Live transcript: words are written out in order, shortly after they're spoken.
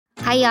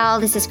Hi, y'all.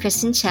 This is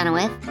Kristen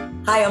Chenoweth.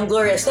 Hi, I'm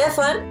Gloria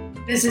Stefan.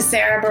 This is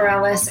Sarah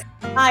Bareilles.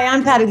 Hi,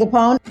 I'm Patti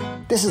LuPone.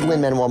 This is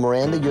Lin-Manuel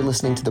Miranda. You're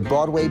listening to the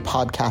Broadway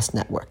Podcast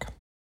Network.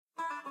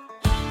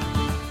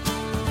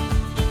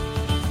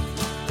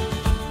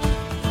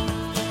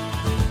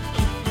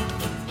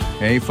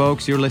 Hey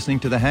folks, you're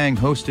listening to The Hang,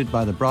 hosted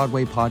by the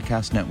Broadway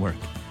Podcast Network.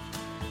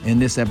 In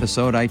this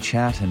episode, I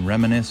chat and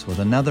reminisce with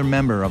another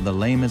member of the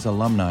Les Mis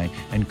alumni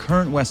and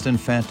current West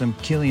End Phantom,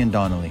 Killian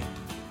Donnelly.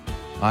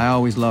 I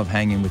always love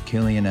hanging with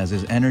Killian as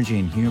his energy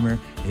and humor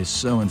is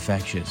so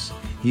infectious.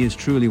 He is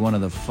truly one of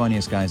the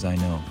funniest guys I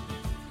know.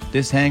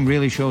 This hang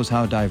really shows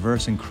how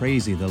diverse and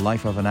crazy the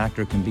life of an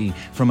actor can be,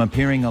 from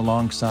appearing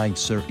alongside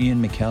Sir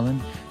Ian McKellen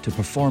to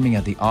performing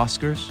at the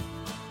Oscars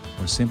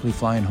or simply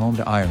flying home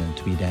to Ireland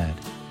to be dad.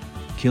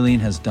 Killian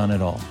has done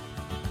it all.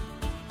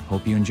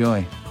 Hope you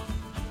enjoy.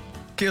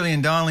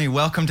 Killian Donnelly,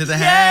 welcome to The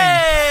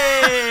Hang.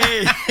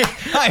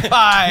 High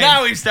five.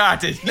 Now we've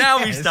started.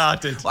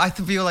 Well, I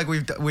feel like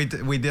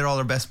we did all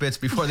our best bits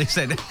before they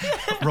said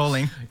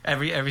rolling.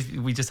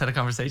 We just had a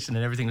conversation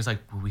and everything was like,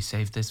 will we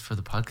save this for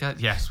the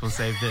podcast? Yes, we'll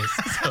save this.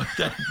 So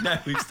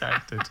now we've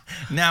started.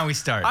 Now we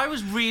start. I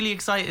was really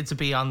excited to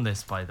be on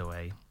this, by the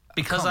way,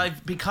 because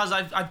I've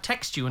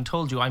texted you and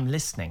told you I'm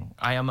listening.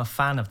 I am a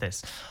fan of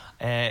this.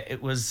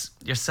 It was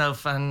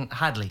yourself and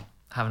Hadley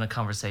having a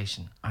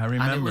conversation. I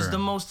remember. And it was the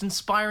most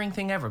inspiring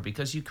thing ever,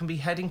 because you can be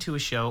heading to a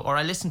show, or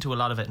I listened to a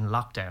lot of it in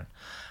lockdown.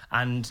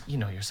 And you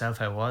know yourself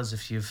how it was.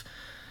 If you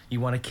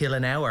want to kill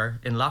an hour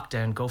in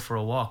lockdown, go for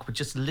a walk. But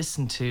just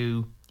listen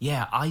to,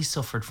 I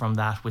suffered from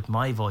that with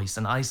my voice,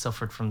 and I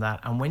suffered from that.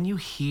 And when you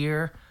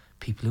hear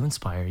people who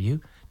inspire you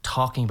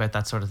talking about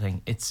that sort of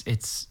thing,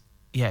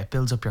 it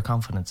builds up your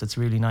confidence. It's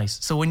really nice.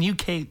 So when you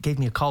gave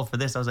me a call for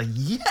this, I was like,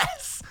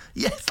 yes,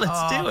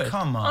 let's do it.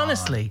 Come on.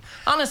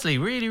 Honestly,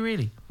 really,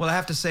 really. Well, I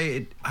have to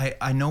say,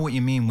 I know what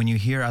you mean when you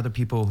hear other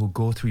people who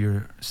go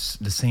through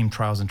the same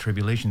trials and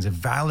tribulations. It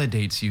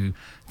validates you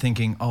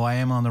thinking, oh, I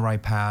am on the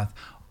right path.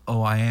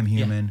 Oh, I am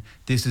human. Yeah.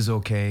 This is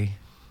okay.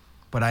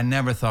 But I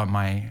never thought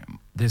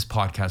this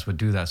podcast would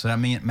do that. So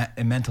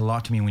it meant a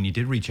lot to me when you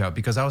did reach out,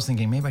 because I was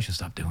thinking maybe I should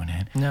stop doing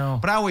it. No.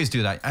 But I always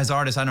do that. As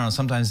artists, I don't know,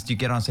 sometimes you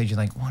get on stage, you're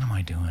like, what am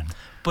I doing?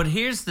 But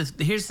here's the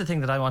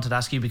thing that I wanted to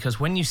ask you, because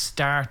when you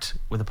start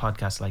with a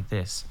podcast like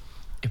this,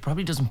 it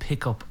probably doesn't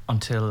pick up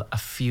until a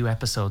few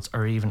episodes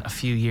or even a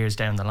few years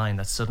down the line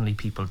that suddenly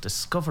people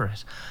discover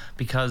it.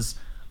 Because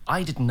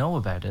I didn't know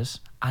about it,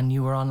 and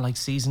you were on like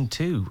season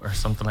 2 or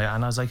something like that,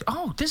 and I was like,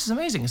 oh, this is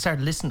amazing. I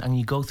started listening, and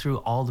you go through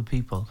all the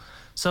people.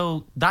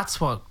 So that's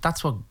what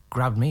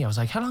grabbed me. I was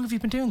like, how long have you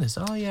been doing this?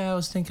 Oh yeah, I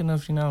was thinking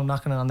of,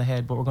 knocking it on the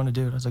head, but we're going to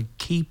do it. I was like,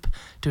 keep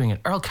doing it.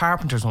 Earl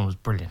Carpenter's one was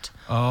brilliant.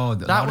 Oh,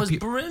 that was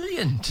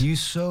brilliant. He was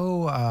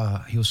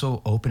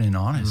so open and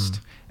honest.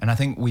 And I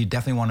think we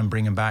definitely want to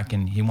bring him back,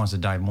 and he wants to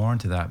dive more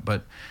into that.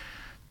 But,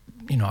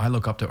 I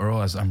look up to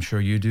Earl, as I'm sure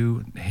you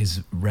do,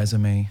 his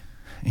resume.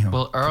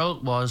 Well,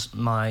 Earl was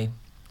my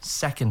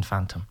second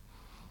Phantom,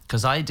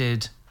 because I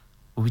did.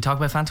 Will we talk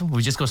about Phantom? Will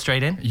we just go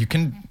straight in? You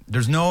can.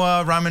 There's no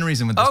rhyme and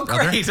reason with this,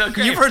 brother. Great.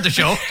 You've heard the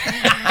show.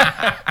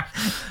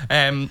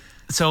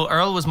 So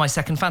Earl was my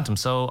second Phantom.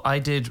 So I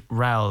did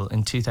Raoul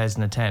in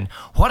 2010.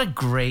 What a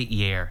great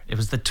year. It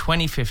was the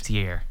 25th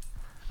year.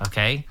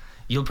 Okay?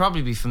 You'll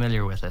probably be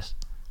familiar with it,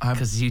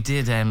 because you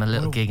did a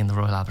little gig in the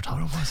Royal Albert Hall.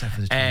 What was that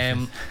for the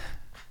 25th?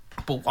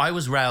 But I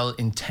was Raoul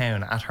in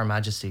town at Her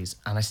Majesty's,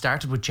 and I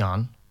started with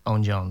John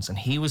Owen Jones, and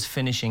he was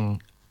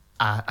finishing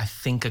I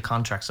think a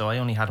contract, so I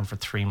only had him for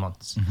 3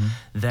 months. Mm-hmm.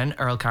 Then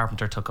Earl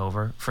Carpenter took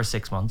over for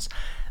 6 months.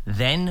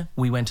 Then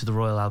we went to the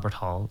Royal Albert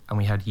Hall and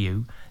we had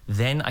you.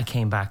 Then I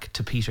came back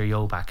to Peter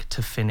Yobak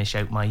to finish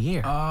out my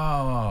year.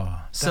 Oh,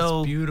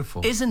 that's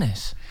beautiful. Isn't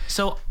it?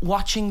 So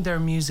watching their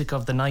music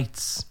of the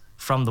nights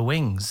from the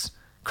wings,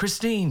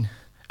 Christine,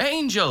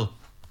 Angel,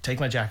 take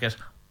my jacket,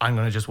 I'm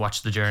going to just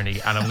watch The Journey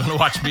and I'm going to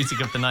watch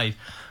Music of the Night.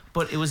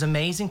 But it was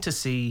amazing to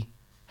see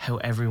how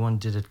everyone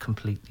did it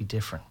completely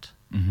different.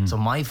 Mm-hmm. So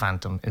my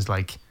Phantom is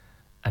like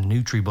a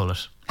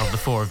NutriBullet of the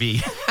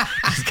 4V.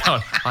 Just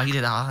going, he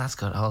did, that's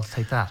good, I'll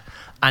take that.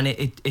 And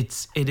it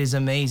is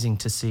amazing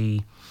to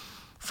see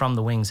from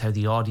the wings how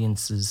the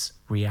audience's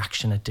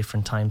reaction at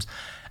different times.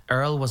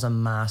 Earl was a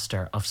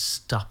master of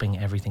stopping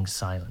everything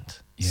silent.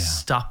 Yeah.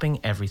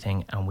 Stopping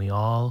everything, and we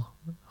all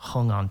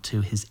hung on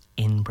to his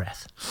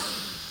in-breath.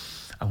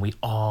 And we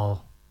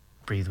all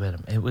breathe with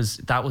him.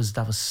 That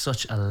was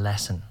such a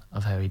lesson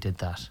of how he did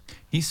that.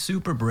 He's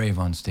super brave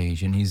on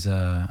stage, and he's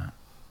a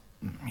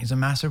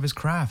master of his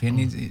craft. And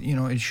he's,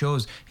 it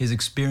shows, his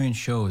experience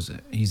shows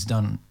he's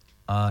done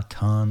a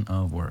ton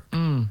of work.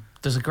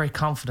 There's a great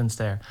confidence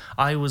there.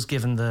 I was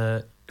given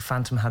the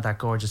Phantom had that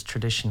gorgeous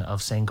tradition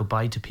of saying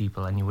goodbye to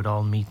people, and you would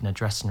all meet in a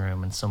dressing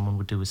room and someone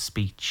would do a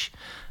speech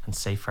and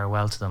say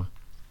farewell to them.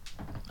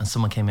 And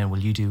someone came in, will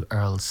you do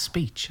Earl's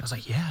speech? I was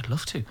like, yeah, I'd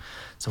love to.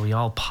 So we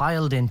all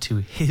piled into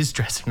his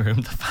dressing room,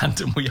 the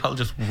Phantom. We all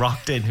just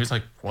rocked in. He was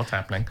like, what's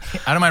happening?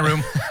 Out of my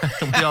room.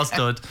 We all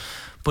stood.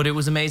 But it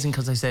was amazing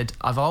because I said,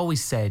 I've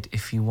always said,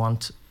 if you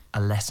want a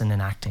lesson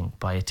in acting,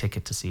 buy a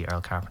ticket to see Earl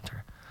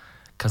Carpenter.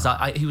 because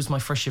he was my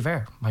first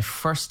Javert, my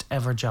first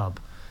ever job.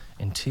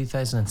 In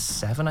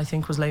 2007, I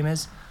think, was Les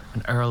Mis,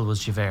 and Earl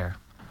was Javert.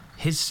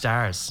 His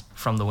stars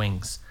from the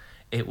wings.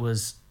 It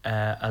was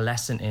a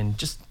lesson in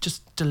just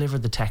deliver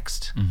the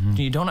text. Mm-hmm.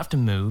 You don't have to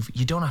move.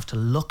 You don't have to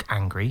look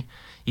angry.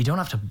 You don't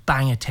have to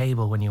bang a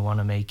table when you want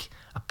to make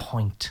a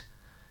point.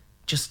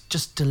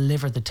 Just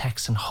deliver the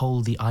text and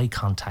hold the eye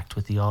contact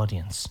with the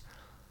audience.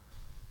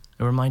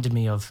 It reminded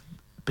me of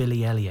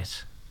Billy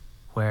Elliot,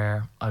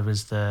 where I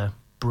was the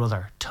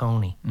brother,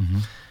 Tony,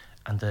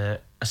 and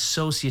the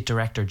associate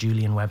director,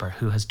 Julian Weber,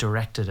 who has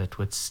directed it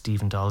with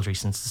Stephen Daldry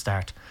since the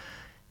start.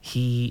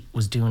 He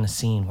was doing a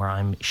scene where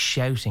I'm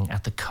shouting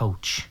at the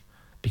coach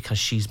because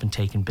she's been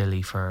taking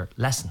Billy for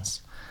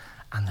lessons.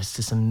 And there's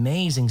this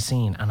amazing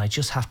scene, and I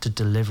just have to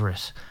deliver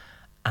it.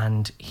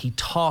 And he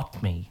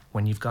taught me,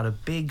 when you've got a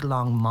big,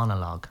 long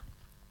monologue,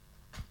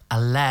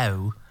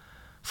 allow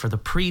for the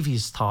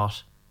previous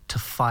thought to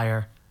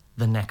fire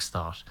the next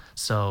thought.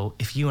 So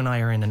if you and I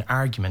are in an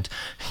argument,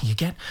 you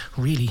get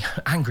really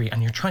angry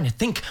and you're trying to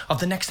think of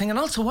the next thing, and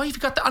also why have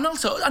you got that, and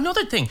also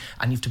another thing,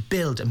 and you have to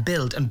build and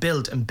build and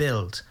build and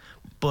build.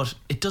 But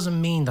it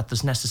doesn't mean that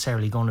there's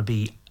necessarily going to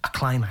be a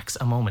climax,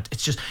 a moment.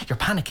 It's just you're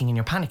panicking and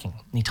you're panicking.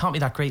 And he taught me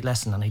that great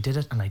lesson, and I did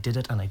it and I did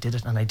it and I did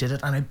it and I did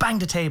it, and I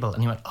banged the table,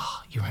 and he went,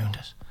 "Oh, you ruined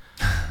it."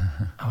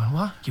 I went,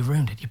 "What? You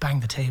ruined it? You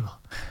banged the table?"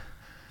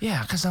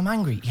 "Yeah, because I'm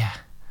angry." "Yeah,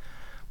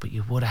 but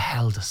you would have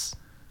held us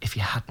if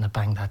you hadn't have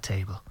banged that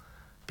table,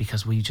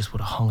 because we just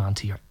would have hung on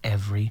to your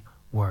every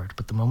word.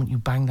 But the moment you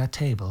banged that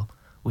table,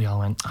 we all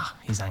went,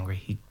 he's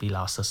angry. He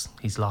lost us.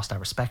 He's lost our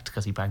respect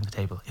because he banged the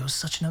table." It was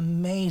such an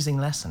amazing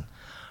lesson.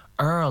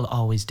 Earl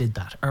always did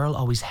that. Earl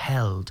always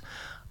held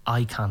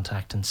eye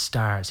contact and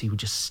stars. He would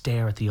just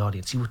stare at the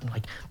audience. He wouldn't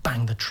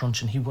bang the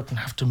truncheon. He wouldn't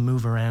have to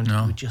move around.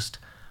 No. He would just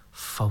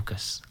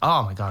focus.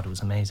 Oh my God, it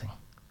was amazing.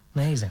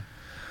 Amazing.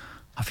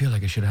 I feel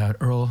like I should have had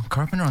Earl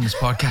Carpenter on this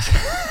podcast.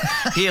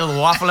 He'll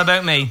waffle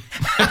about me.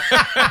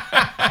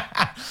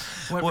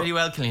 Went pretty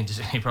well, Killian.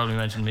 He probably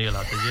mentioned me a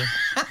lot, did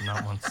you?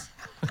 Not once.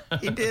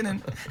 He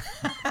didn't.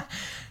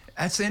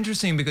 That's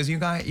interesting because you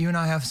and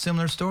I have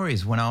similar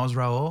stories. When I was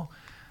Raoul,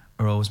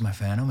 Earl was my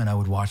Phantom, and I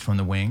would watch from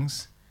the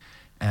wings.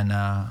 And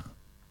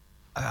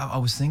I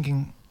was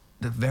thinking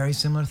the very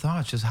similar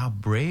thoughts, just how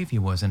brave he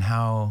was and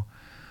how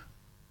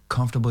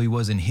comfortable he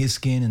was in his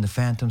skin and the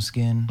Phantom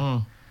skin.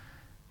 Mm.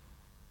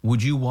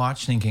 Would you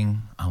watch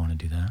thinking, I want to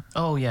do that?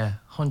 Oh, yeah,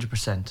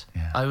 100%.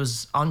 Yeah. I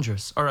was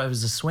Andres, or I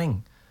was a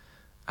swing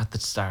at the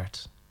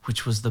start,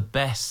 which was the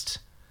best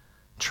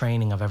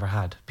training I've ever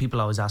had.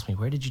 People always ask me,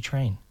 where did you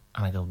train?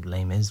 And I go,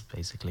 Les Mis,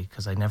 basically,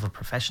 because I never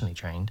professionally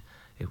trained.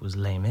 It was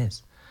Les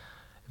Mis.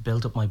 It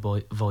built up my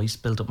voice,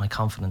 built up my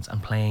confidence,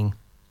 and playing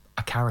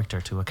a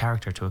character to a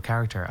character to a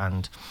character.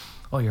 And,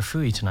 oh, you're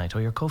Fui tonight, oh,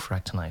 you're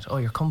Kofrak tonight, oh,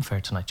 you're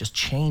Comfair tonight, just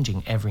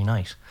changing every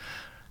night.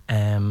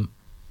 And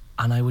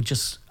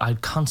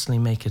I'd constantly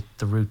make it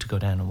the route to go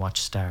down and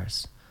watch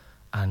stars.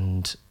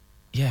 And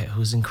yeah, it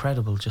was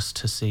incredible just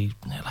to see,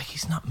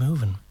 he's not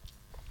moving.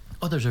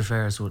 Other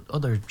Javers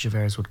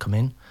would come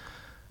in,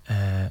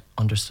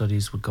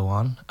 understudies would go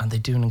on, and they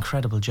do an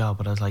incredible job.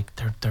 But I was like,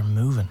 they're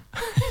moving.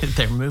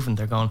 They're moving,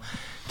 they're going.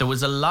 There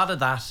was a lot of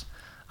that,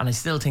 and I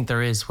still think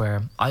there is,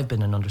 where I've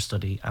been an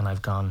understudy and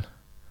I've gone,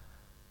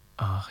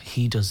 oh,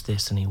 he does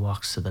this and he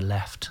walks to the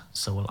left,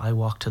 so will I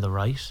walk to the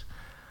right?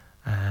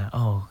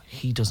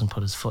 He doesn't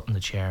put his foot in the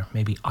chair,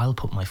 maybe I'll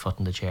put my foot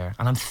in the chair.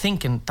 And I'm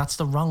thinking that's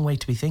the wrong way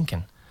to be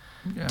thinking.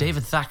 Yeah.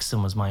 David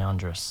Thaxton was my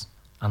Andres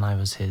and I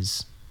was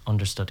his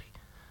understudy,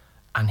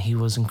 and he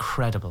was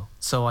incredible.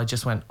 So I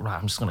just went, right,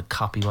 I'm just going to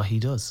copy what he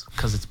does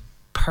because it's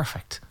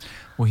perfect.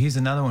 Well, he's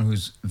another one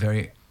who's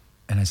very,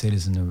 and I say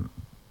this in the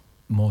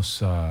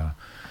most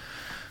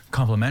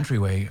complimentary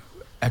way,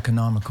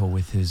 economical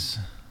with his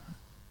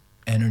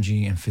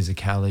energy and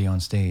physicality on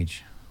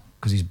stage,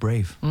 because he's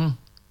brave.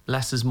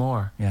 Less is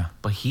more. Yeah.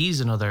 But he's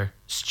another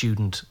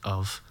student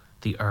of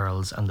the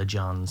Earls and the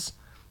Johns,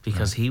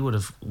 because he would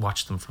have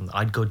watched them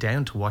I'd go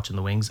down to watching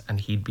the wings and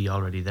he'd be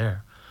already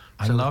there.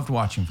 I loved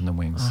watching from the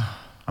wings.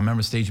 I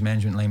remember stage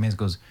management, Les Mis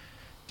goes,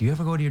 do you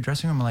ever go to your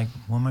dressing room? I'm like,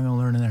 what am I going to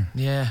learn in there?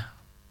 Yeah.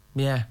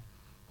 Yeah.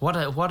 What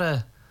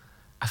a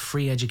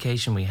free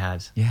education we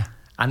had. Yeah.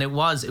 And it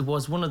was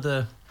one of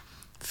the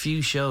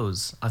few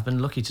shows, I've been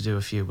lucky to do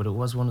a few, but it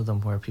was one of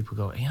them where people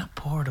go, are you not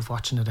bored of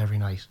watching it every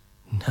night?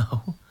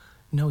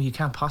 No, you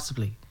can't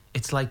possibly.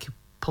 It's like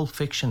Pulp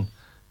Fiction,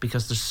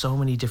 because there's so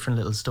many different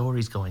little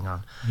stories going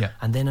on. Yeah.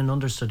 And then an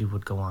understudy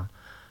would go on.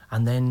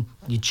 And then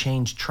you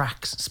change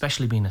tracks,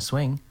 especially being a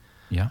swing.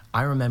 Yeah.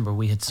 I remember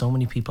we had so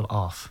many people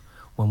off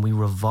when we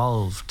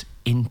revolved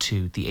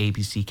into the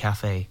ABC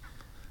Cafe.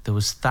 There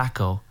was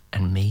Thaco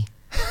and me.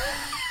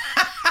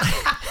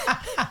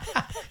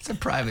 It's a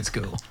private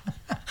school.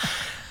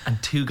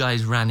 And two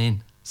guys ran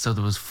in. So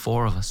there was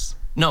four of us.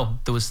 No,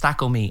 there was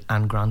Thaco, me,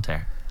 and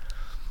Grantaire.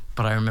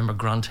 But I remember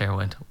Grantaire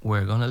went,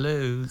 we're going to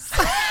lose.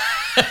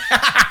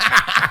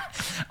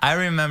 I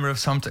remember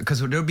sometimes, because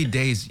there'll be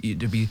days, you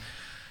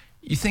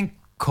think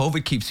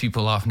COVID keeps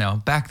people off now.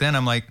 Back then,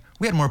 I'm like,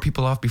 we had more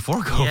people off before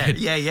COVID.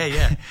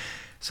 Yeah.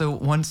 So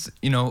once,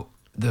 you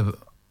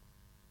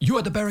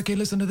at the barricade,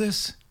 listen to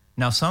this.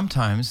 Now,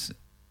 sometimes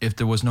if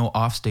there was no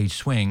offstage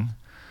swing,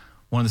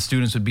 one of the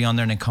students would be on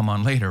there and then come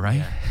on later,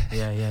 right?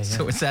 Yeah.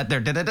 So it's sat there,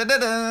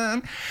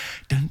 dun-dun-dun-dun-dun,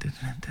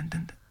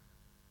 dun-dun-dun-dun-dun.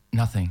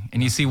 Nothing.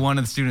 And you see one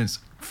of the students,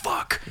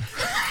 fuck,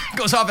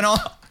 goes off and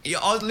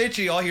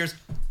literally all hears,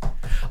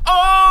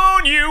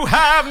 oh, you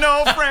have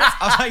no friends.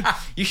 I was like,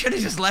 you should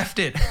have just left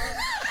it.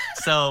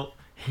 So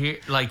here,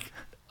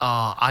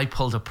 I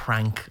pulled a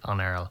prank on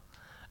Earl,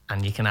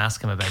 and you can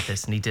ask him about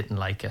this, and he didn't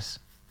like it.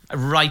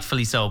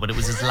 Rightfully so, but it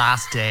was his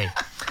last day.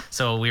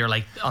 So we were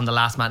like, on the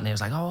last matinee, I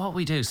was like, oh, what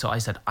we do? So I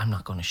said, I'm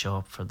not going to show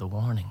up for the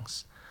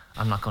warnings.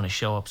 I'm not going to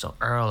show up. So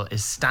Earl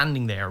is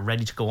standing there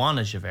ready to go on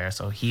as Javert,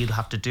 so he'll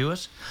have to do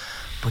it.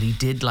 But he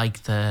did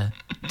like the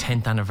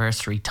 10th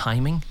anniversary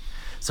timing.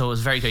 So it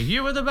was very good.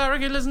 You at the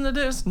barricade, listen to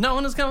this. No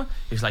one is coming.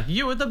 He was like,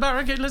 you at the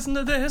barricade, listen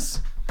to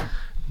this.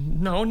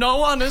 No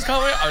one is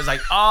coming. I was like,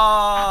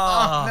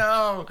 oh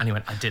no. And he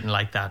went, I didn't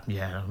like that.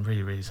 Yeah, I'm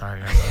really, really sorry.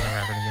 I'm never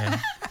happen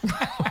again.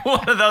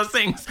 One of those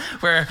things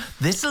where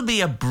this will be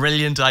a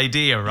brilliant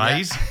idea,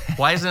 right? Yeah.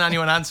 Why isn't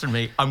anyone answering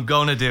me? I'm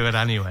going to do it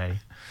anyway.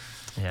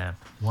 Yeah.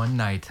 One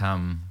night,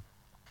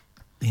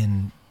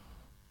 in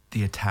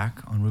the attack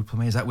on Rue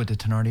Plumet, is that with the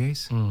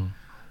Thénardiers?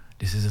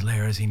 This is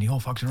hilarious. He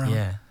all fucks around.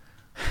 Yeah.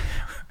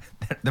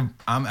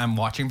 I'm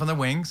watching from the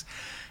wings,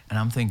 and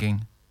I'm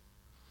thinking,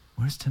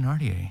 where's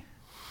Thénardier?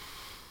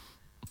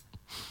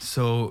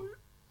 So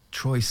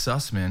Troy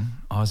Sussman,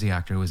 Aussie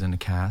actor who was in the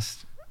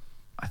cast,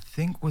 I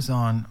think he was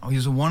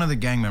one of the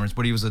gang members,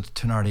 but he was a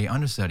Thénardier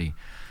understudy.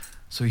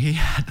 So he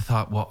had the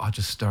thought, well, I'll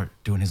just start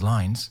doing his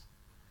lines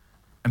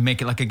and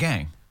make it like a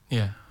gang.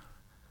 Yeah.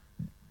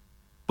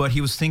 But he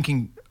was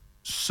thinking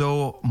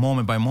so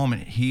moment by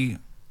moment, he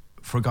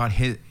forgot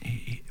his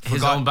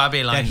own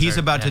Babby lines. That he's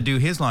about to do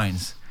his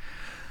lines.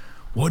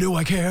 What do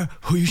I care?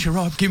 Who you should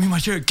rob? Give me my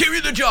shirt. Give me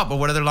the job. Or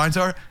whatever their lines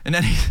are. And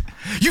then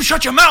you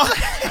shut your mouth.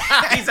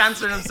 He's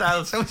answering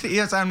himself. So he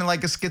sounded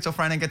like a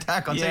schizophrenic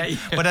attack on stage.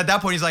 Yeah. But at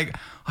that point, he's like,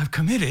 I've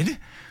committed,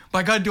 but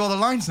I got to do all the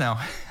lines now.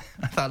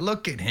 I thought,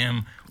 look at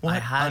him.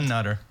 What a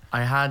nutter.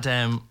 I had,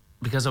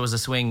 because I was a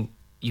swing,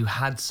 you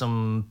had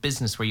some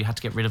business where you had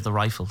to get rid of the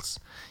rifles.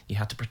 You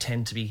had to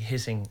pretend to be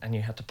hitting and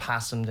you had to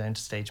pass them down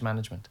to stage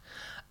management.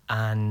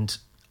 And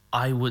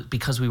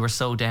because we were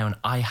so down,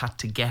 I had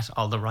to get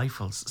all the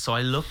rifles. So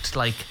I looked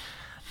like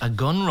a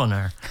gun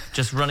runner,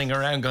 just running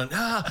around going,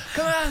 come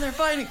on, they're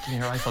fighting. Give me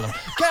your rifle.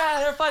 God,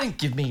 they're fighting.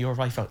 Give me your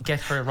rifle.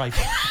 Get her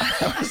rifle.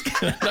 I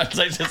was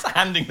like just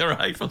handing the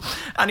rifle.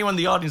 Anyone in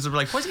the audience would be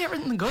like, why'd you get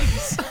rid of the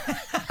guns?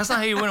 That's not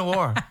how you win a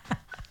war.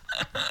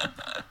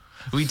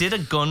 We did a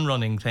gun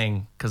running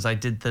thing because I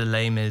did the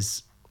Les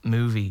Mis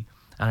movie.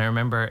 And I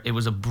remember it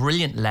was a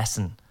brilliant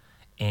lesson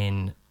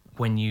in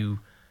when you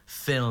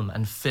film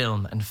and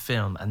film and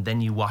film and then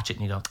you watch it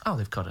and you go, oh,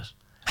 they've cut it.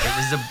 It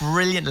was a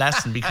brilliant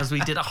lesson because we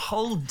did a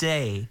whole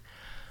day,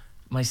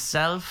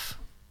 myself,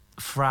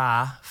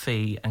 Fra,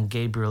 Fee and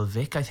Gabriel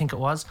Vick, I think it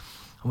was,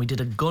 and we did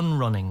a gun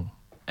running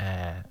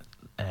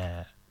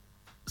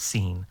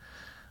scene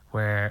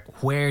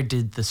where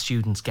did the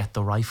students get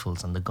the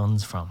rifles and the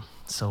guns from?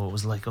 So it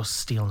was like us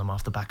stealing them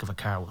off the back of a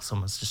car while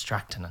someone's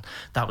distracting, and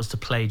that was to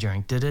play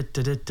during and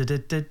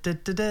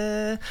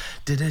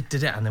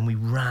then we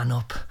ran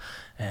up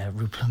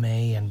Rue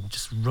Plumet and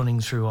just running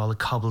through all the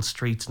cobbled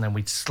streets, and then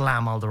we'd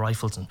slam all the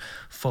rifles and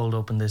fold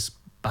open this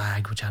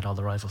bag which had all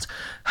the rifles.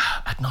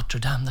 At Notre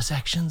Dame the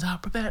sections are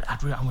prepared,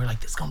 and we're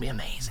like, this is going to be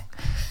amazing.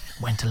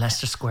 Went to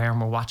Leicester Square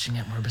and we're watching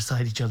it and we're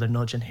beside each other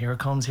nudging, here it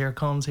comes, here it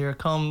comes, here it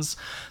comes,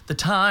 the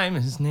time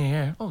is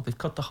near. Oh, they've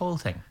cut the whole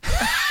thing.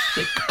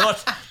 They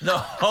cut the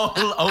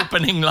whole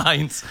opening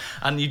lines,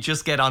 and you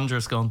just get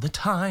Andres going, the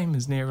time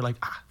is near. We're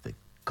like, they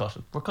cut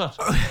it. We're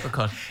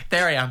cut.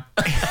 There I am.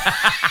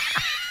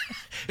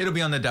 It'll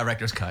be on the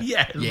director's cut.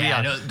 Yeah, it'll be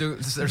on.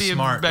 They're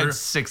smart. About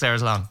 6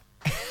 hours long.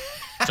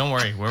 Don't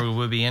worry,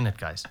 we'll be in it,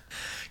 guys.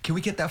 Can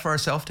we get that for our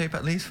self-tape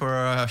at least, for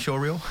our show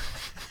reel?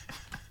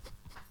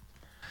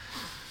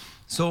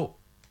 So,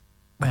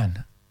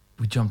 man,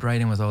 we jumped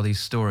right in with all these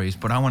stories,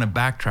 but I want to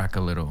backtrack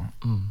a little.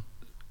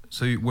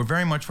 So we're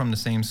very much from the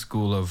same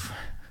school of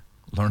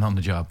learn on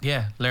the job.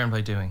 Yeah, learn by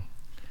doing.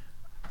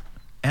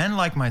 And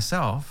like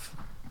myself,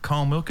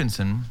 Colin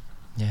Wilkinson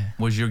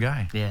was your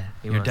guy. Yeah,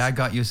 your dad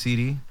got you a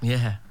CD.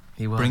 Yeah,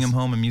 he was. Bring him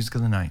home and Music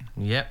of the Night.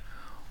 Yep.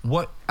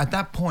 What, at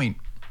that point,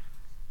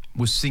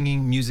 was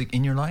singing music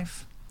in your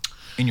life?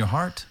 In your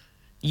heart?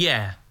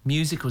 Yeah,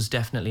 music was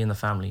definitely in the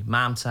family.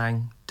 Mom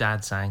sang,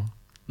 Dad sang.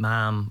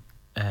 Mom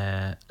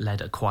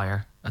led a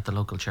choir at the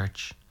local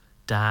church.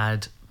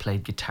 Dad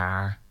played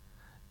guitar.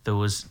 There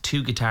was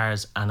 2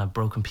 guitars and a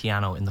broken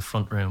piano in the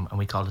front room, and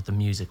we called it the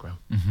music room.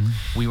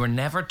 Mm-hmm. We were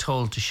never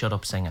told to shut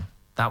up singing.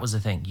 That was the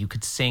thing. You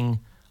could sing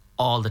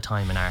all the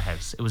time in our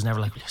house. It was never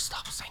like, will you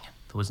stop singing?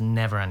 There was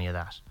never any of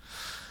that.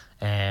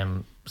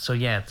 So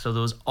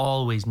there was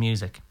always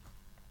music.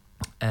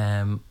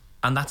 And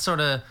that sort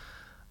of,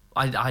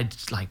 I'd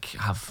like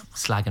have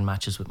slagging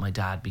matches with my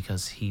dad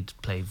because he'd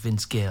play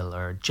Vince Gill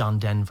or John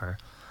Denver.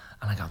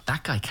 And I go,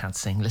 that guy can't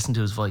sing. Listen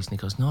to his voice. And he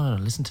goes, no,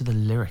 listen to the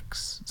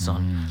lyrics,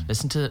 son.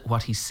 Listen to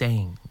what he's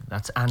saying.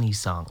 That's Annie's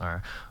song.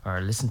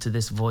 Or listen to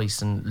this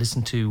voice and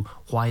listen to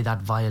why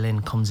that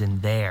violin comes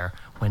in there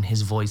when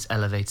his voice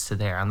elevates to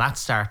there. And that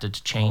started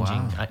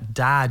changing. Wow.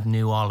 Dad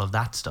knew all of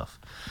that stuff.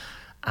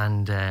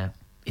 And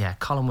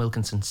Colin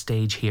Wilkinson,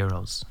 Stage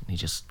Heroes. And he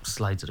just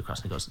slides it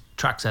across and he goes,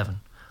 track 7.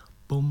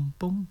 Boom,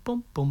 boom,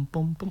 boom, boom,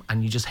 boom, boom.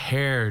 And you just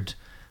heard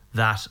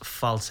that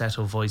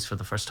falsetto voice for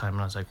the first time,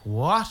 and I was like,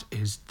 what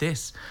is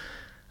this?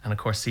 And of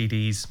course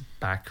CDs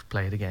back,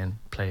 play it again,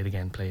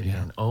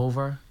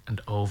 over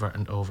and over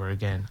and over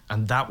again.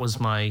 And that was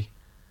my,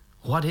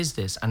 what is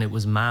this? And it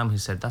was Mam who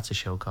said, that's a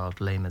show called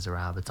Les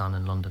Miserables, it's on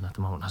in London at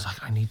the moment. And I was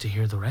like, I need to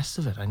hear the rest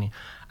of it.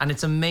 And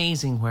it's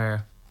amazing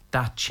where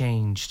that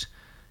changed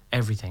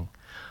everything.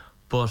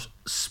 But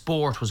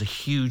sport was a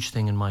huge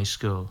thing in my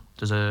school.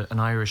 There's an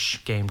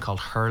Irish game called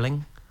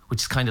hurling,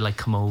 which is kind of like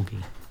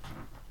camogie.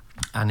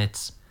 And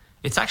it's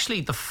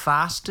actually the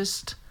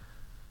fastest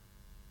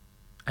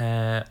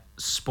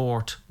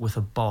sport with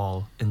a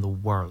ball in the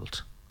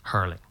world,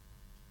 hurling.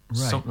 Right.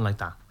 Something like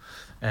that.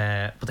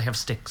 But they have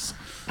sticks.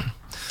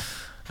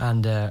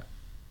 And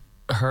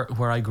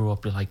where I grew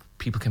up, like,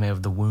 people came out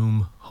of the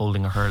womb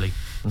holding a hurley.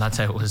 And that's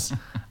how it was.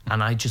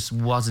 And I just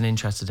wasn't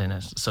interested in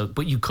it. So,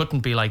 but you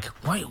couldn't be like,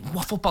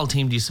 what football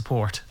team do you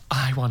support?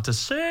 I want to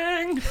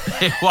sing.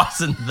 It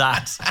wasn't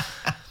that.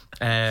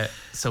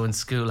 So in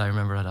school, I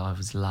remember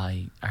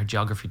our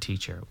geography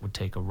teacher would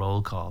take a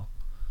roll call.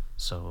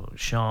 So,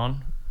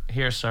 Sean,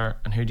 here, sir.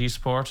 And who do you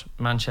support?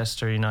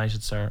 Manchester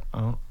United, sir.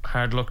 Oh,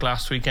 hard luck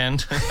last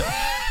weekend.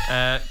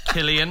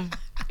 Killian,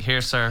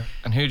 here, sir.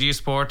 And who do you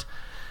support?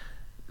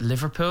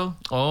 Liverpool.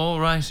 Oh,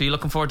 right. So you're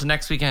looking forward to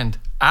next weekend?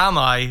 Am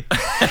I?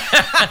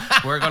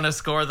 We're going to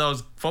score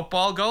those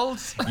football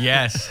goals?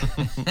 Yes.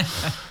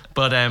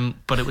 But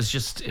it was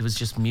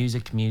just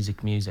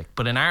music.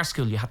 But in our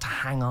school, you had to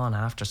hang on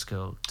after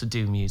school to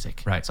do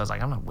music. Right. So I was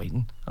like, I'm not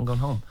waiting. I'm going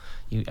home.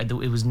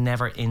 It was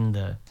never in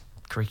the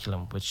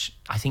curriculum, which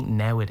I think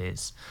now it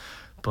is.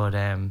 But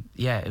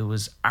it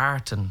was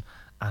art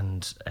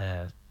and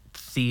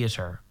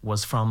theatre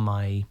was from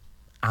my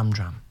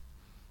Amdram,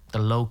 the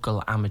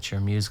local amateur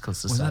musical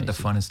society. Wasn't that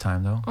the funnest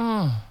time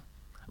though?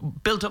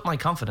 Built up my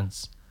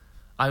confidence.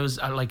 I was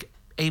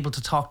able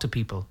to talk to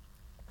people.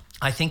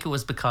 I think it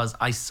was because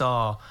I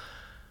saw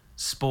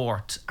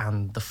sport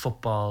and the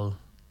football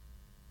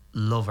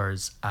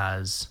lovers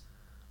as,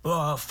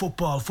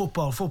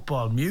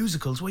 football,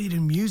 musicals. What are you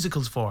doing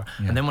musicals for?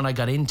 Yeah. And then when I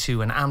got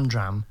into an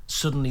Amdram,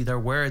 suddenly there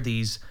were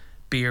these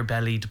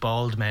beer-bellied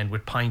bald men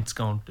with pints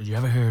going, did you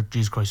ever hear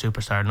Jesus Christ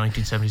Superstar in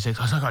 1976?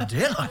 I was like, I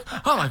did.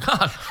 Oh my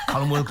God.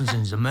 Colin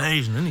Wilkinson's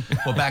amazing, isn't he?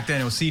 Well, back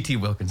then it was C.T.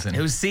 Wilkinson.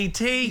 It was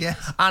C.T.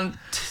 Yes. And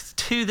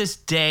to this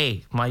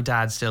day, my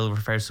dad still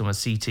refers to him as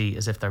C.T.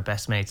 as if they're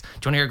best mates. Do you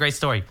want to hear a great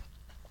story?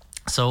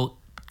 So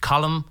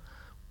Colin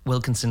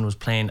Wilkinson was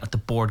playing at the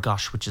Bord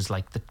Gosh, which is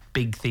like the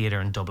big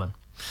theatre in Dublin.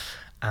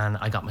 And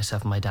I got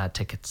myself and my dad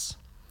tickets.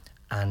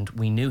 And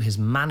we knew his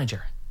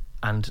manager.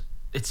 And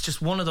it's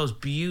just one of those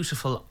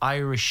beautiful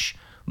Irish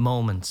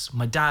moments.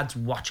 My dad's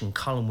watching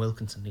Colin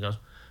Wilkinson. He goes,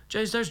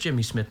 Jays, there's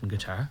Jimmy Smith on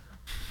guitar.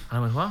 And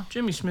I went, what?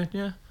 Jimmy Smith,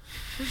 yeah.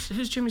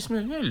 Who's Jimmy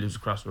Smith? Yeah, he lives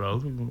across the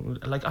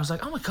road. Like, I was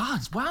like, oh my God,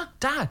 what?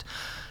 Dad?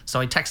 So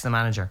I texted the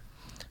manager.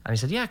 And he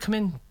said, yeah, come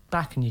in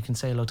back and you can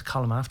say hello to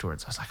Colin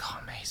afterwards. I was like, oh,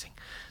 amazing.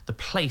 The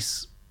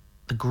place,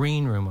 the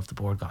green room of the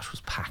Bord Gosh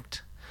was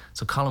packed.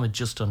 So Colin had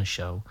just done a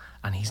show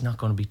and he's not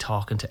going to be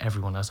talking to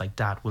everyone. I was like,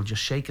 Dad, we'll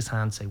just shake his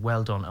hand, say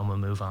well done, and we'll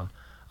move on.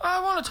 I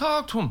want to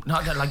talk to him.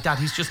 Not like that.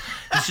 He's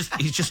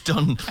just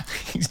done.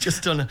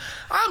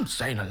 I'm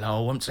saying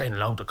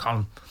hello to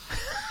Colin.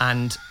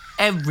 And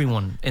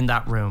everyone in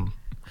that room,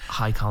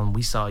 hi Colin,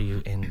 we saw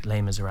you in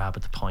Les Miserables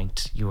at the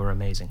Point. You were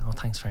amazing. Oh,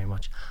 thanks very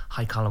much.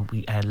 Hi Colin,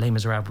 Les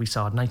Miserables, we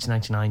saw it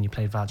 1999. You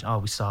played Valjean. Oh,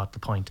 we saw it at the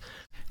Point.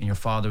 And your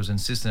father was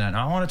insisting on,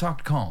 I want to talk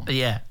to Colin.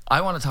 Yeah,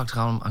 I want to talk to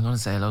Colin. I'm going to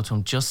say hello to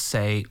him. Just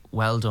say,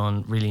 well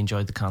done, really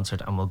enjoyed the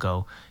concert, and we'll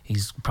go.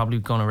 He's probably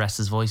going to rest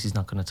his voice. He's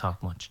not going to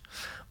talk much.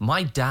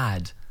 My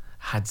dad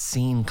had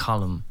seen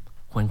Colin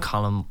when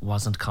Colin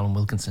wasn't Colin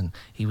Wilkinson.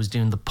 He was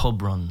doing the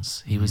pub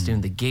runs. He was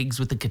doing the gigs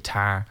with the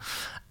guitar.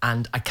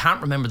 And I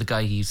can't remember the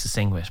guy he used to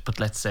sing with, but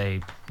let's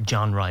say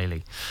John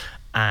Riley.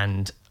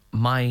 And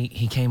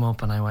he came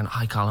up and I went,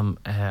 hi Colin,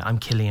 I'm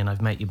Killian,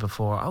 I've met you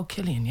before. Oh,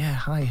 Killian, yeah,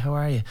 hi, how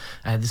are you?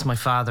 This is my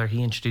father,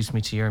 he introduced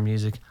me to your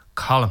music.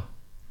 Colin,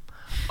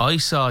 I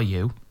saw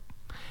you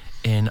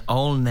in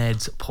Old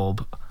Ned's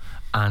pub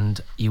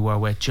and you were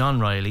with John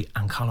Riley,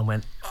 and Colin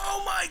went,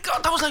 oh my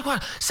God, that was like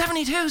what,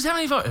 72,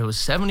 75? It was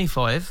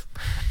 75,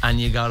 and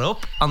you got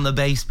up on the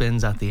bass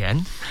bins at the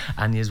end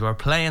and you were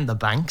playing the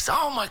banks.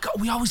 Oh my God,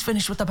 we always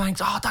finished with the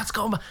banks. Oh, that's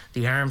going back.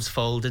 The arms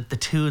folded, the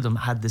two of them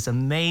had this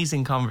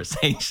amazing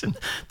conversation.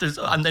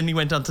 And then he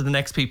went on to the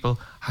next people.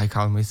 Hi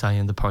Colin, we saw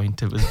you in the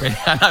Point. It was great.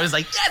 And I was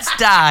like, yes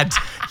Dad,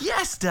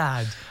 yes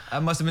Dad.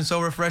 That must have been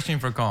so refreshing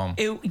for Colin.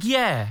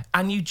 Yeah,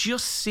 and you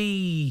just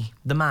see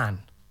the man,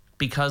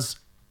 because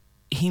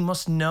he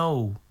must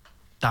know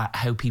that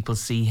how people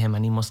see him,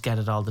 and he must get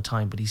it all the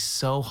time. But he's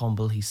so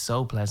humble, he's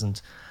so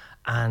pleasant,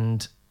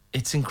 and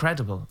it's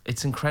incredible.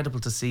 It's incredible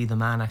to see the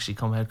man actually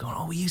come out going,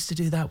 oh, we used to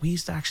do that. We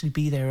used to actually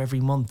be there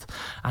every month.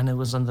 And it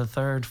was on the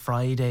third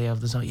Friday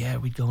of the month. Yeah,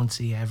 we'd go and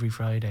see you every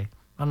Friday.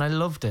 And I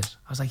loved it.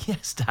 I was like,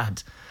 yes,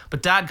 Dad.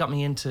 But Dad got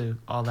me into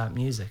all that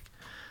music.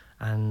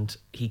 And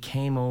he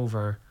came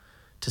over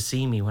to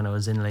see me when I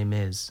was in Les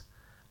Mis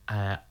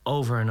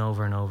over and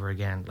over and over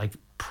again. Like,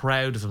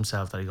 proud of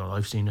himself that he goes,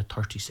 I've seen it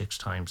 36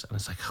 times. And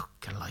it's like, oh,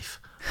 get a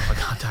life. Oh my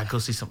God, Dad, go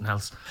see something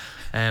else.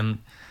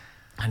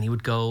 And he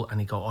would go and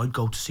he'd go, I'd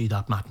go to see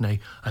that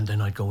matinee and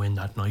then I'd go in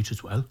that night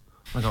as well.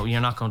 I go,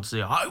 you're not going to see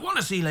it. I want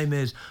to see Les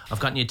Mis. I've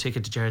gotten you a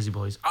ticket to Jersey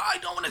Boys. I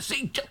don't want to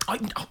see,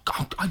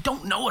 I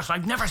don't know it.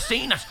 I've never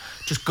seen it.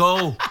 Just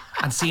go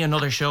and see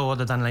another show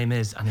other than Les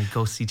Mis. And he'd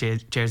go see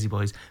Jersey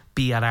Boys,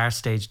 be at our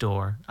stage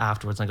door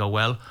afterwards. And I go,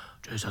 well,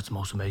 geez, that's the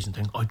most amazing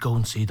thing. I'd go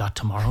and see that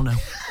tomorrow now.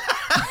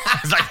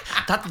 It's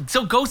like,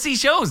 so go see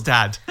shows,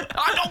 Dad.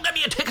 Oh, don't get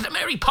me a ticket to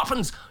Mary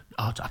Poppins.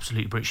 Oh, it's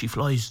absolutely brilliant. She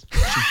flies.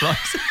 She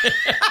flies.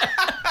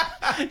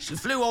 She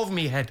flew over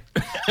me head.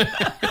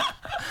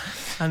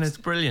 And it's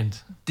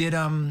brilliant. Did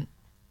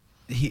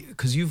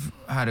because you've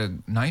had a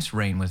nice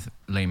reign with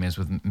Les Mis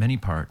with many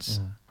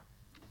parts,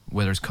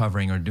 whether it's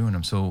covering or doing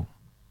them. So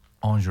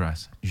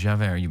Enjolras,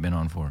 Javert, you've been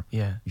on for.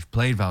 Yeah. You've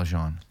played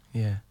Valjean.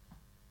 Yeah.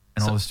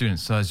 And all the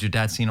students. So has your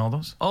dad seen all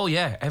those? Oh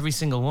yeah, every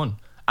single one.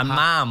 And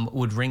Mom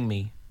would ring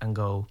me and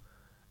go,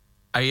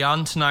 are you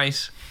on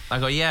tonight? I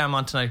go, yeah, I'm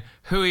on tonight.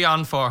 Who are you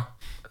on for?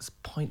 It's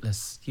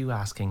pointless you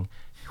asking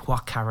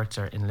what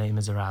character in Les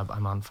Miserables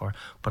I'm on for,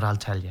 but I'll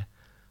tell you.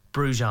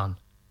 Brujon.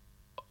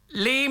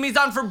 Liam, he's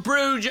on for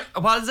Brujon.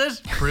 What is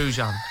it?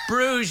 Brujon.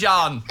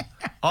 Brujon.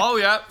 Oh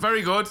yeah,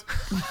 very good.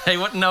 They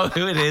wouldn't know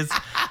who it is.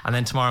 And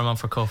then tomorrow I'm on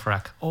for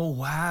Coffrac. Oh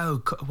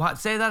wow. What?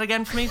 Say that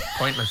again for me?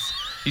 Pointless.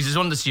 He's just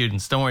one of the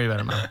students. Don't worry about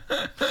it,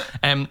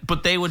 man.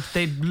 But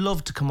they'd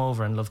love to come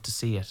over and love to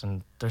see it.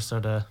 And they're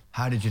sort of...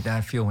 How did your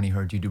dad feel when he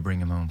heard you do Bring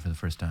Him Home for the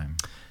first time?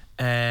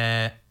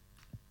 Dad,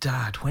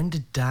 when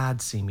did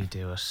Dad see me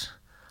do it?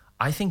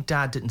 I think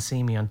Dad didn't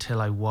see me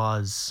until I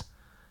was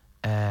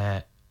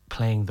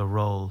playing the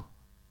role,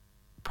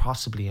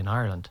 possibly in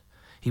Ireland.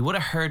 He would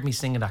have heard me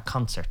singing at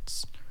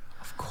concerts.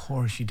 Of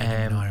course you did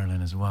in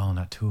Ireland as well on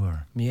that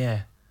tour.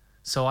 Yeah.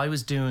 So I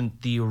was doing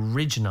the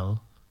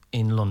original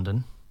in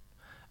London,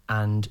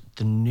 and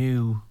the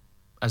new,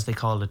 as they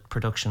call it,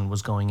 production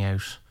was going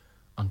out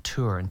on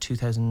tour in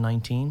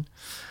 2019.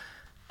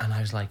 And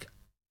I was like,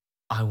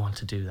 I want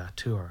to do that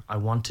tour. I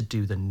want to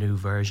do the new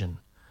version.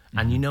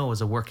 And you know,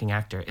 as a working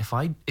actor, if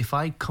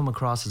I come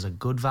across as a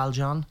good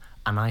Valjean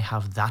and I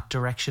have that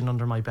direction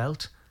under my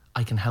belt,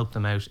 I can help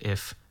them out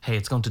if, hey,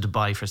 it's going to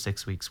Dubai for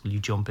 6 weeks. Will you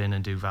jump in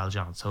and do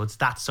Valjean? So it's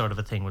that sort of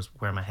a thing was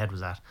where my head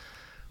was at.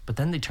 But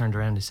then they turned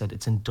around and they said,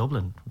 it's in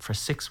Dublin for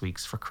 6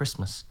 weeks for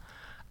Christmas.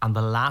 And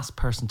the last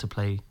person to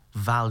play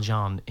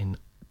Valjean in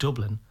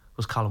Dublin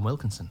was Colin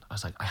Wilkinson. I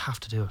was like, I have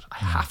to do it. I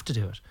have to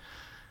do it.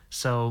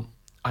 So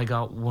I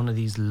got one of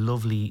these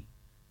lovely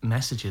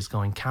messages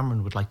going,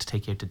 Cameron would like to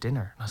take you out to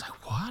dinner. And I was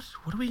like, what?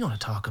 What are we going to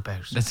talk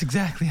about? That's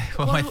exactly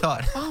what I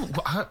thought.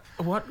 Oh,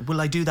 what?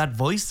 Will I do that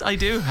voice I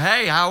do?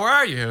 Hey, how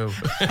are you?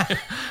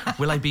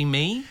 Will I be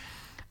me?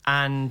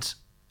 And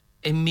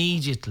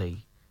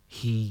immediately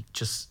he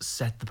just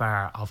set the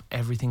bar of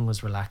everything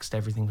was relaxed,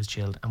 everything was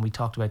chilled, and we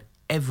talked about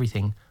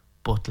everything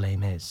but Les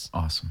Mis.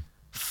 Awesome.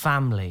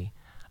 Family,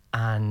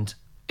 and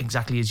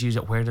exactly as you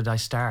said, where did I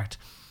start?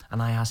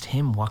 And I asked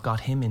him what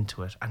got him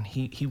into it, and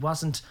he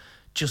wasn't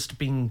just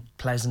being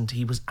pleasant,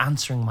 he was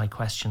answering my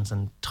questions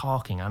and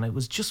talking, and it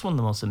was just one of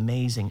the most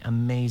amazing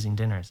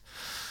dinners.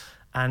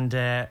 And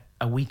a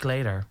week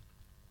later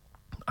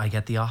I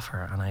get the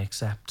offer and I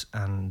accept,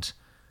 and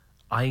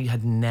I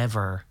had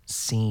never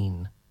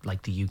seen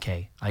like the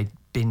UK. I'd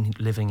been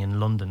living in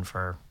London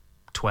for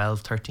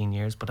 12, 13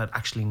 years, but I'd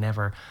actually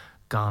never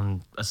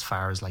gone as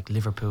far as like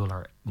Liverpool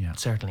or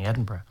certainly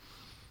Edinburgh.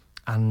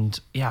 And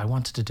yeah, I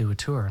wanted to do a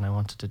tour and I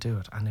wanted to do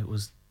it. And it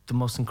was the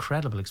most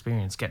incredible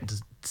experience getting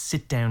to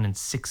sit down in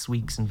 6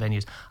 weeks in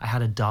venues. I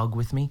had a dog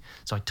with me,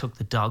 so I took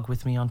the dog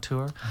with me on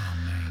tour,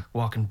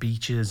 walking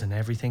beaches and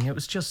everything. It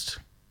was just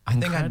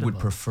incredible. I think I would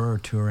prefer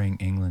touring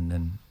England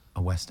than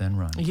a West End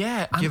run.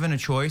 Yeah. Given a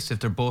choice, if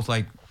they're both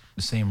like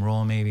the same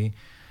role maybe,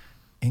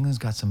 England's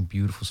got some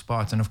beautiful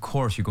spots. And of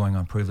course, you're going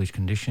on privileged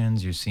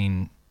conditions.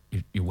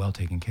 You're well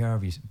taken care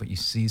of, but you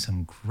see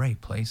some great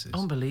places.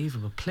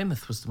 Unbelievable.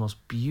 Plymouth was the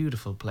most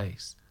beautiful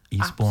place.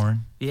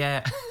 Eastbourne.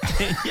 Yeah.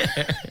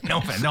 Yeah.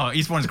 No,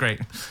 Eastbourne's great.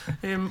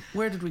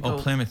 Where did we go? Oh,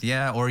 Plymouth,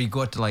 yeah. Or you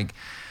go to like,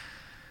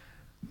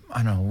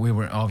 I don't know, we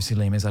were obviously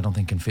Les Mis, I don't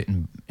think can fit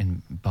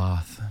in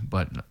Bath,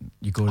 but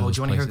you go to those do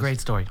you want to hear a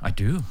great story? I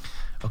do.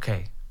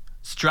 Okay.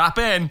 Strap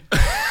in.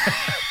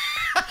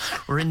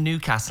 We're in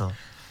Newcastle,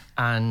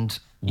 and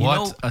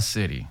what a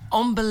city.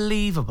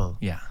 Unbelievable.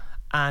 Yeah.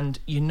 And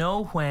you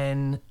know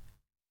when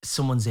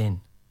someone's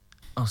in,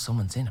 oh,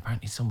 someone's in,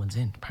 apparently someone's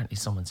in.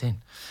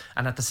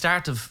 And at the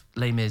start of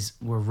Les Mis,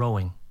 we're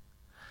rowing.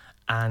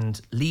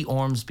 And Lee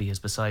Ormsby is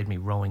beside me,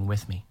 rowing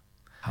with me.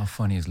 How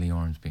funny is Lee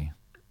Ormsby?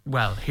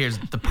 Well, here's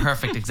the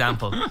perfect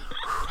example.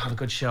 Have a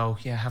good show.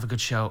 Yeah, have a good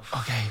show.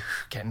 Okay,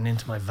 getting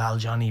into my Val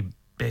Johnny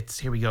bits.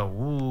 Here we go.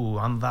 Ooh,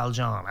 I'm Val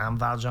John,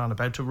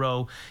 about to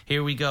row.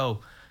 Here we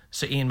go.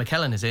 So Ian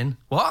McKellen is in.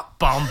 What?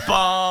 Bom,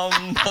 bom.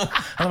 And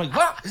I'm like,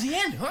 what? Is he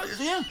in? What? Is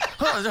he in?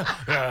 Where's he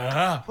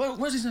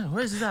at?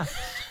 Where's he at?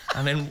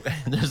 And then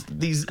there's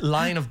these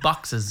line of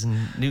boxes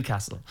in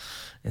Newcastle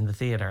in the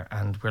theatre,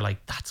 and we're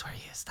like, that's where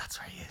he is, that's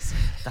where he is,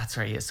 that's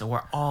where he is. So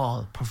we're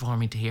all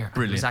performing to here.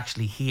 Brilliant. He was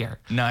actually here.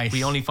 Nice.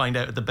 We only find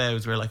out at the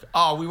bows, we're like,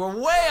 oh, we were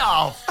way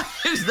off.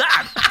 Who's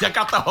that? That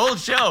got the whole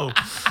show.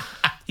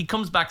 He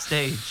comes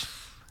backstage,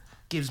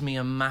 gives me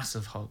a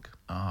massive hug.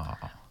 Oh.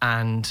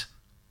 And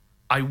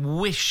I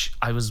wish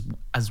I was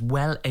as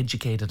well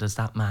educated as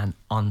that man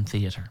on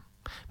theatre,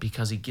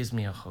 because he gives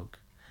me a hug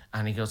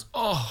and he goes,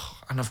 oh,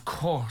 and of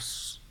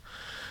course,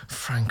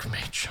 Frank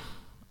Matcham.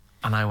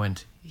 And I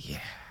went, yeah.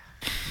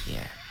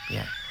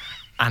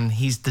 And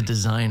he's the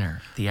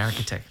designer, the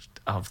architect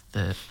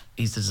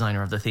he's the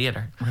designer of the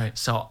theatre. Right.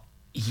 So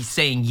he's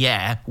saying,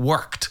 yeah,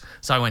 worked.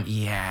 So I went,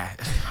 yeah,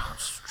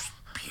 it's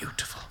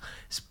beautiful.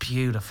 It's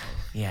beautiful.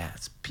 Yeah,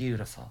 it's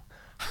beautiful.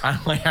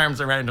 And my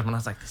arms around him, and I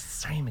was like, this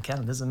is Terry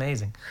McKellen, this is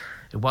amazing.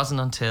 It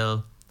wasn't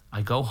until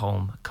I go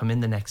home, come in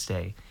the next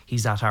day,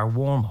 he's at our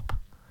warm-up.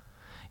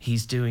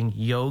 He's doing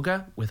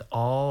yoga with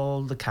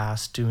all the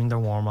cast doing their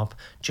warm-up,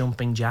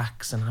 jumping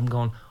jacks, and I'm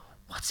going,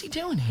 what's he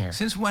doing here?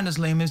 Since when does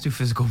Les Mis do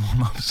physical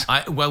warm-ups?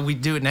 Well, we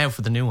do it now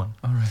for the new one.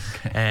 All right,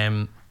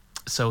 okay.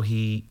 So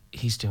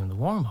he's doing the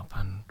warm-up,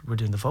 and we're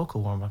doing the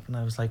vocal warm-up, and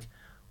I was like,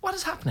 what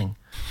is happening?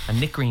 And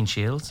Nick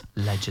Greenshields,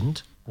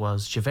 legend,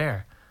 was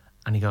Javert.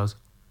 And he goes,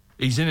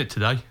 he's in it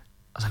today. I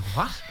was like,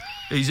 what?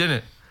 He's in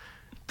it.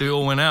 They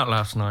all went out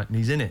last night and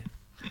he's in it.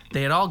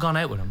 They had all gone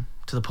out with him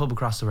to the pub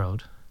across the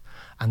road,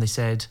 and they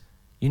said,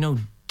 you know,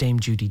 Dame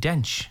Judi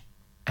Dench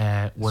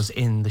was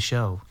in the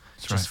show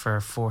just for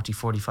 40,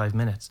 45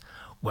 minutes.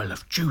 Well,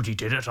 if Judy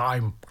did it,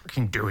 I'm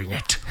fucking doing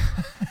it.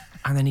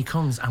 And then he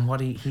comes, and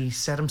he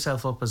set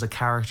himself up as a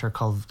character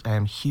called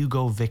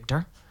Hugo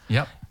Victor.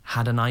 Yep.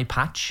 Had an eye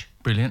patch.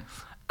 Brilliant.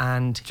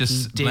 And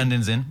just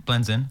blends in.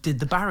 Did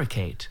the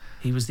barricade.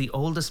 He was the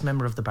oldest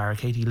member of the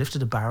barricade. He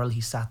lifted a barrel, he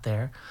sat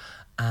there,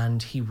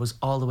 and he was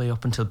all the way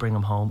up until Bring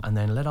Him Home, and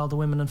then let all the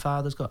women and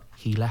fathers go.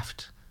 He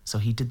left. So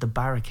he did the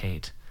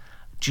barricade.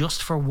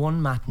 Just for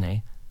one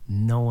matinee,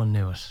 no one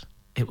knew it.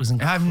 It was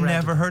incredible. I've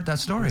never heard that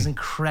story. It was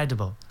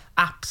incredible.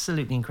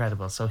 Absolutely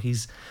incredible. So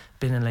he's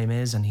been in Les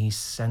Mis, and he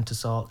sent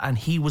us all, and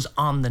he was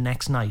on the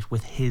next night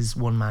with his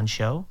one-man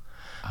show,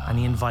 and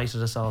he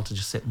invited us all to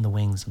just sit in the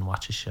wings and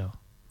watch his show.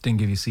 Didn't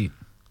give you a seat.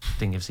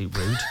 Didn't give a seat.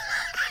 Rude.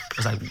 It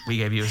was like, we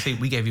gave you a seat.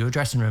 We gave you a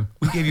dressing room.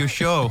 We gave you a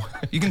show.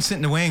 You can sit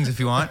in the wings if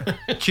you want.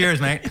 Cheers,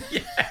 mate.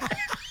 Yeah.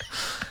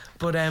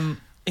 But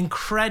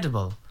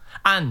incredible.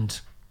 And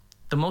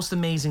the most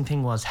amazing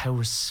thing was how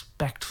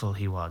respectful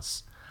he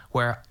was,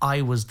 where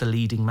I was the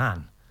leading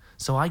man.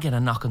 So I get a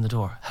knock on the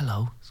door.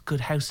 Hello,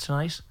 good house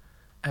tonight.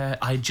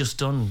 I'd just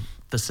done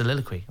the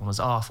soliloquy and was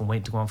off and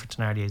waiting to go on for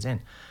Thenardier's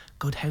Inn.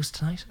 Good house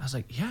tonight? I was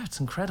like, yeah,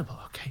 it's incredible.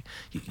 Okay,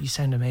 you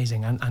sound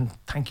amazing, and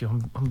thank you.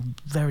 I'm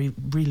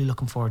really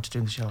looking forward to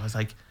doing the show. I was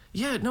like,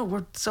 yeah, no,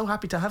 we're so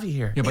happy to have you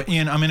here. Yeah, but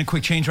Ian, I'm in a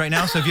quick change right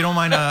now, so if you don't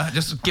mind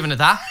just giving it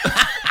that.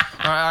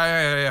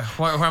 Yeah.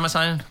 Where am I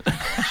signing?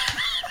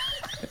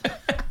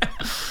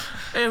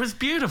 It was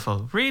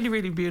beautiful. Really,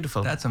 really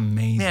beautiful. That's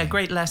amazing. Yeah,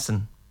 great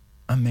lesson.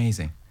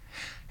 Amazing.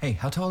 Hey,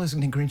 how tall is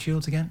Nick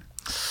Greenshields again?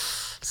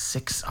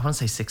 6, I want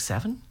to say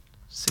 6'7",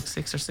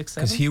 6'6" or 6'7".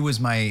 Because he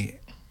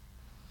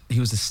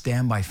was the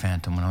standby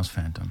Phantom when I was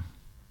Phantom.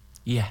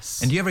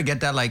 Yes. And do you ever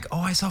get that, like, oh,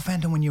 I saw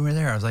Phantom when you were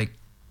there? I was like,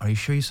 are you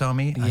sure you saw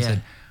me? Yeah. I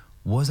said,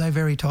 was I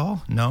very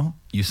tall? No,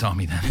 you saw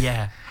me then.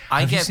 Yeah.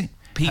 I get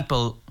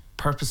people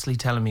purposely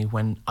telling me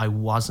when I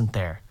wasn't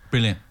there.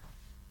 Brilliant.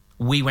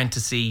 We went to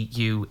see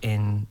you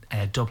in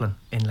Dublin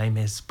in Les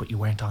Mis, but you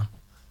weren't on.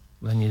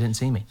 Then you didn't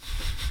see me.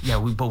 Yeah,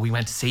 but we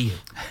went to see you,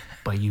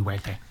 but you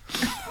weren't there.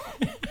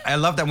 I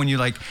love that when you,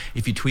 like,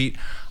 if you tweet,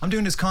 I'm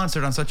doing this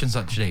concert on such and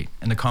such date,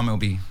 and the comment will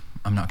be,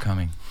 I'm not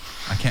coming.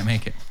 I can't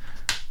make it.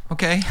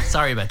 Okay.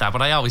 Sorry about that,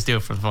 but I always do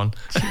it for the fun.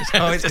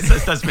 Oh,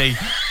 that's me.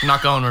 I'm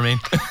not going, Ramin.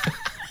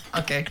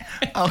 Okay.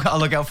 I'll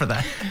look out for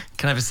that.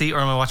 Can I have a seat, or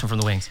am I watching from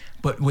the wings?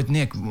 But with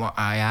Nick,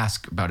 I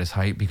ask about his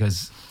height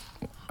because,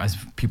 as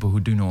people who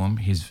do know him,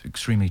 he's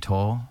extremely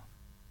tall,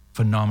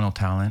 phenomenal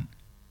talent,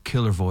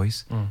 killer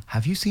voice.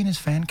 Have you seen his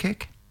fan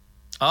kick?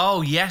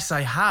 Oh, yes,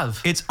 I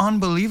have. It's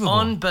unbelievable.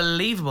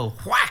 Unbelievable.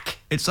 Whack.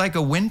 It's like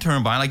a wind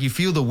turbine. Like, you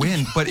feel the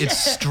wind, but it's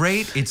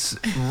straight. It's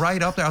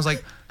right up there. I was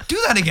like, do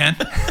that again.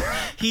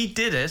 He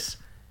did it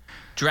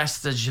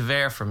dressed as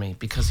Javert for me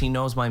because he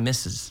knows my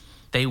missus.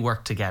 They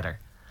work together.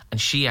 And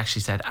she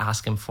actually said,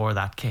 ask him for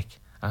that kick.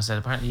 I said,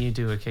 apparently you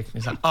do a kick. And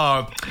he's like,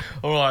 oh,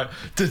 all right.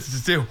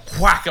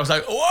 Whack. I was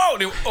like,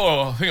 whoa.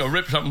 Oh, I think I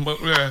ripped something.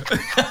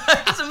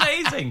 It's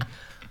amazing.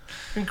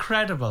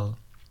 Incredible.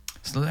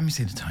 So let me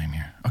see the time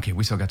here. Okay,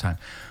 we still got time.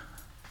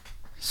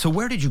 So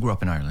where did you grow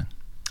up in Ireland?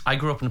 I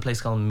grew up in a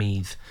place called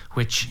Meath,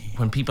 which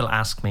when people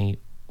ask me,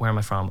 where am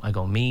I from? I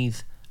go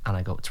Meath, And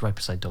I go, it's right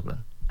beside Dublin.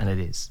 And it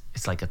is.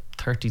 It's like a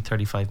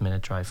 35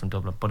 minute drive from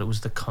Dublin. But it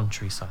was the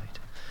countryside.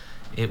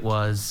 It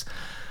was...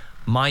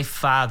 My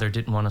father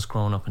didn't want us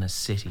growing up in a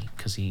city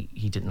because he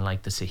didn't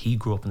like the city. He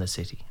grew up in the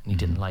city and he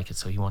didn't like it.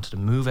 So he wanted to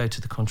move out to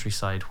the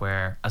countryside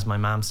where, as my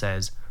mum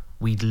says,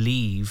 we'd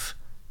leave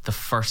the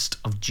 1st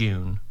of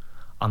June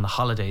on the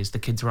holidays. The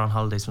kids were on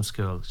holidays from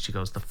school. She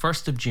goes, the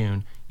 1st of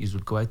June, you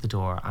would go out the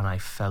door and I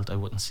felt I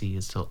wouldn't see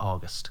you till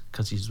August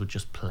because you would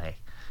just play.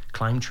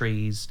 Climb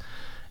trees.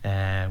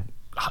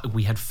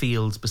 We had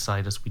fields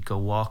beside us. We'd go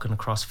walking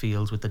across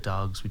fields with the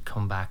dogs. We'd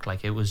come back.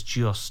 Like, it was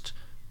just...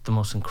 the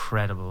most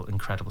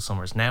incredible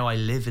summers. Now I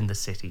live in the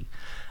city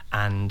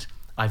and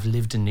I've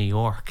lived in New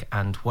York,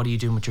 and what are you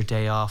doing with your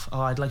day off?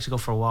 Oh, I'd like to go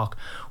for a walk.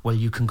 Well,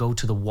 you can go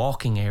to the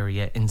walking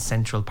area in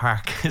Central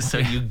Park. So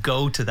you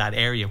go to that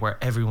area where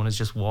everyone is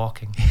just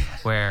walking,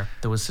 where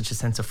there was such a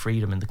sense of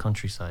freedom in the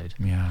countryside.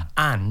 Yeah.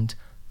 And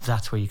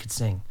that's where you could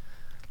sing.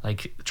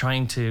 Like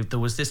there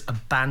was this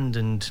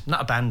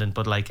not abandoned,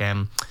 but like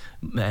a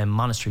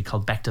monastery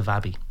called Bective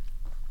Abbey.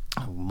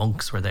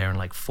 Monks were there in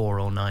like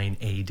 409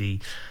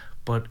 AD.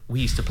 But we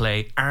used to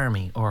play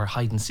army or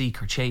hide and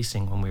seek or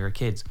chasing when we were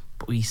kids.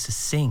 But we used to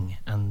sing,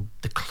 and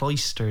the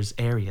cloisters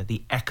area,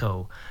 the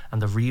echo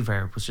and the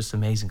reverb was just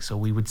amazing. So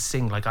we would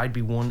sing, like I'd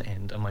be one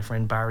end and my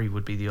friend Barry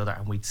would be the other,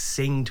 and we'd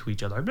sing to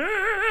each other,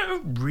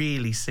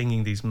 really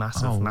singing these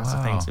massive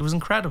things. It was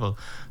incredible.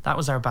 That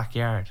was our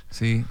backyard.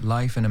 See,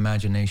 life and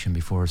imagination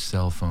before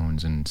cell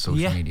phones and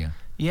social media.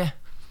 Yeah,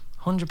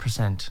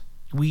 100%.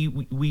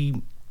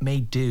 We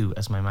made do,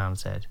 as my mum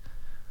said.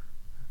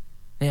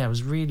 Yeah, it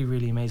was really,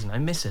 really amazing. I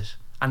miss it.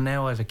 And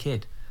now I have a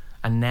kid.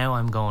 And now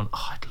I'm going,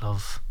 I'd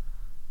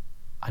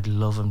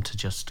love him to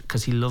just...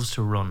 Because he loves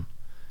to run.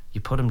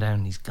 You put him down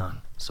and he's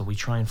gone. So we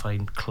try and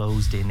find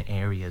closed-in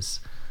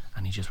areas.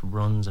 And he just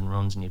runs and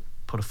runs. And you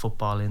put a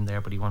football in there,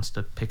 but he wants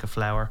to pick a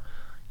flower.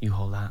 You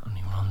hold that and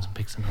he runs and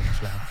picks another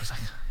flower. He's like,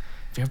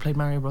 have you ever played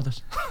Mario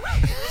Brothers?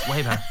 It's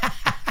way back.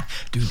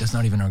 Dude, that's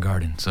not even our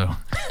garden, so...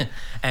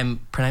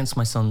 Pronounce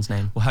my son's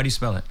name. Well, how do you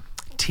spell it?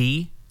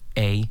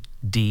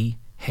 T-A-D...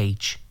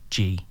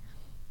 H-G.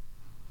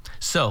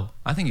 So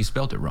I think you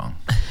spelt it wrong.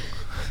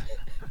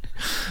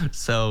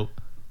 So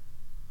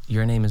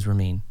your name is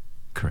Ramin.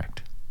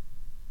 Correct.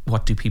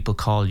 What do people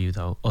call you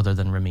though, other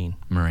than Ramin?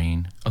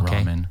 Marine, okay.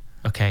 Ramin.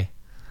 Okay.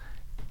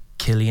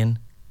 Killian,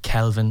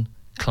 Kelvin,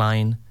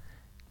 Klein,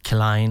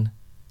 Killine.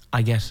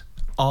 I get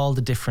all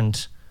the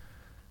different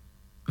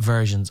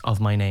versions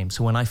of my name.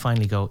 So when I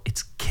finally go,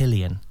 it's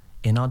Killian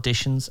in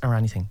auditions or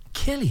anything.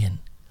 Killian.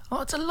 Oh,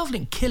 it's a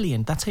lovely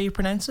Killian. That's how you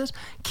pronounce it?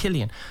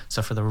 Killian.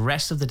 So for the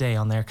rest of the day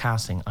on their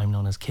casting, I'm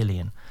known as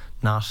Killian,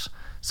 not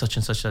such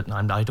and such.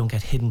 I don't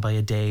get hidden by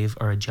a Dave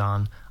or a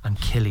John. I'm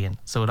Killian.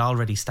 So it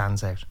already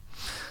stands out.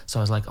 So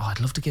I was like,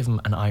 I'd love to give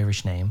him an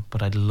Irish name,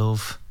 but I'd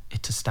love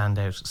it to stand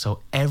out.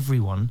 So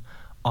everyone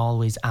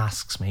always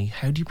asks me,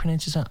 how do you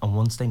pronounce this? And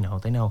once they know.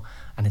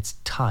 And it's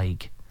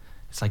Tig.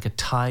 It's like a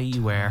tie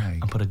you wear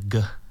and put a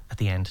G at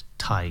the end.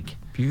 Tig.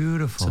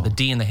 Beautiful. So the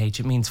D and the H,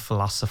 it means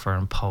philosopher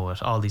and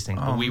poet, all these things.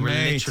 But we were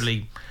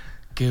literally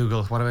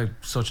Google, what about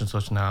such and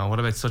such now? What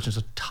about such and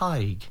such?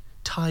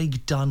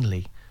 Tig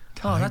Donnelly.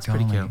 Oh, that's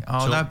pretty cool.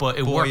 Oh, so, but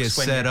it boy is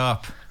set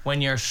up.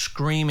 When you're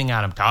screaming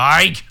at him,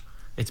 Tig!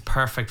 It's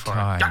perfect for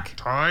him.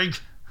 Tig!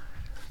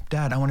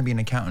 Dad, I want to be an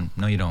accountant.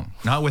 No, you don't.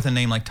 Not with a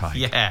name like Tig.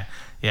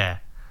 Yeah,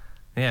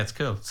 it's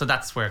cool. So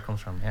that's where it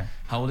comes from, yeah.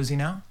 How old is he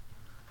now?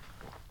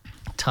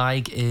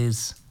 Tig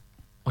is,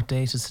 what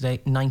date is today?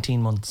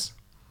 19 months.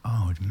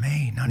 Oh,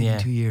 May, not even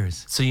 2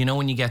 years. So you know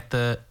when you get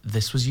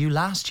this was you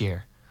last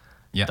year?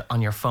 Yeah.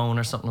 On your phone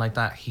or something like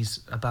that, he's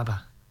a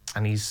baba.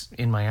 And he's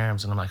in my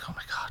arms and I'm like, oh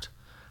my God.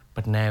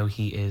 But now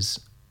he is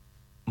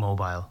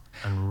mobile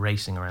and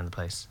racing around the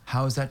place.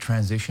 How has that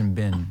transition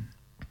been,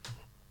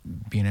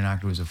 being an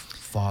actor as a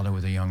father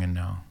with a young'un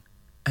now?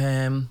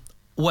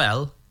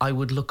 Well, I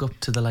would look up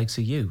to the likes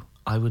of you.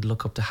 I would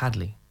look up to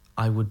Hadley.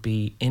 I would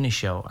be in a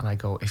show and I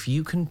go, if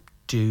you can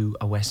do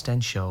a West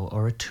End show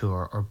or a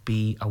tour or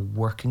be a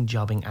working,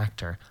 jobbing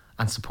actor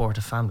and support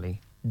a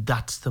family,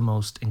 that's the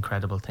most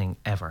incredible thing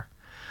ever.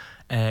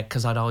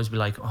 Because I'd always be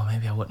like, oh,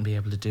 maybe I wouldn't be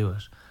able to do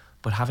it.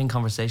 But having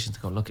conversations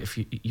to go, look, if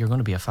you're going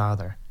to be a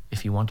father,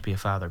 if you want to be a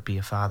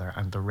father,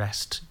 and the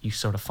rest, you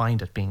sort of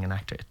find it being an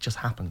actor. It just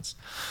happens.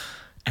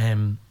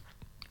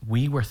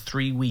 We were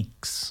 3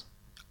 weeks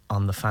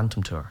on the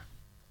Phantom tour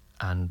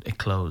and it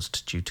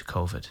closed due to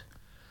COVID.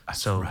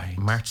 That's so right.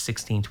 March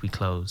 16th we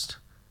closed.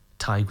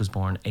 Tig was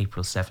born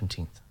April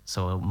 17th,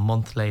 so a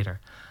month later.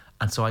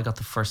 And so I got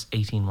the first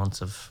 18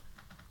 months of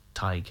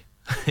Tig.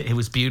 It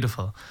was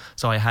beautiful.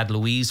 So I had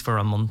Louise for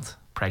a month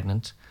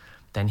pregnant.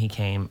 Then he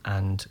came,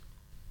 and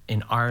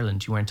in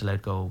Ireland you weren't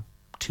allowed to go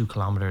 2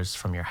 kilometres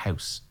from your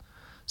house.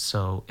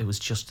 So it was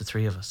just the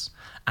 3 of us.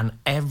 And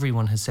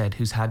everyone has said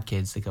who's had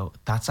kids, they go,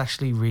 that's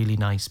actually really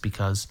nice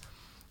because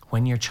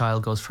when your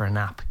child goes for a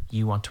nap,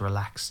 you want to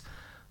relax.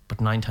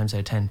 But 9 times out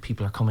of 10,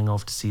 people are coming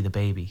over to see the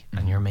baby,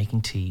 and you're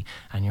making tea,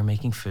 and you're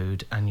making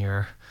food, and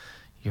you're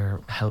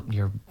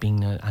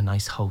being a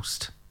nice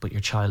host, but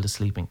your child is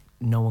sleeping.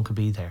 No one could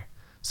be there.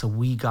 So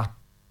we got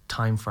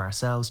time for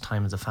ourselves,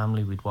 time as a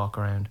family. We'd walk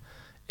around.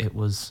 It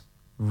was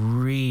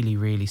really,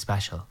 really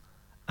special.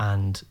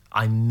 And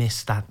I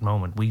miss that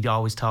moment. We'd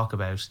always talk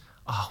about,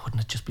 oh,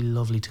 wouldn't it just be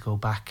lovely to go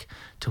back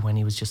to when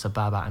he was just a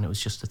baba and it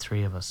was just the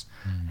three of us.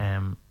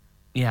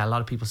 Yeah, a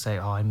lot of people say,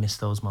 oh, I miss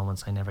those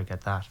moments. I never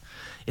get that.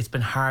 It's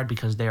been hard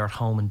because they're at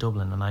home in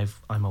Dublin and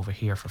I'm over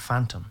here for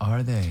Phantom.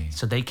 Are they?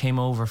 So they came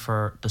over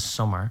for the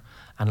summer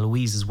and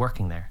Louise is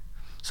working there.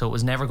 So it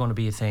was never going to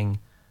be a thing,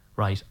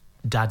 right,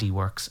 Daddy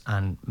works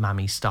and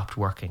Mammy stopped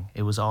working.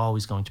 It was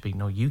always going to be,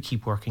 no, you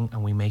keep working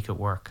and we make it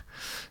work.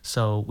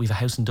 So we have a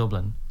house in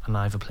Dublin and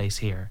I have a place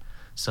here.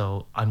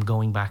 So I'm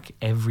going back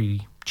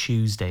every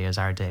Tuesday as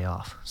our day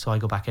off. So I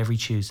go back every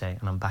Tuesday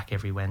and I'm back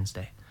every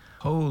Wednesday.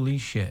 Holy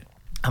shit.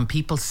 And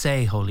people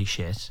say holy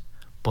shit,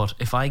 but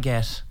if I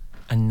get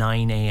a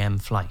 9 a.m.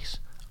 flight,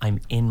 I'm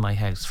in my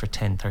house for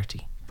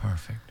 10:30.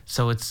 Perfect.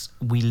 So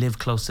we live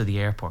close to the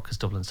airport because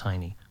Dublin's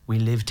tiny. We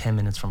live 10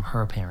 minutes from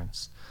her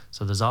parents.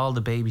 So there's all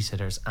the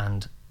babysitters,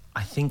 and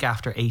I think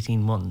after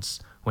 18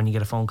 months, when you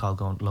get a phone call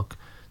going, look,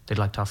 they'd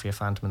like to offer you a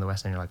Phantom in the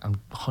West End, you're like, I'm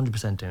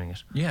 100% doing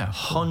it. Yeah,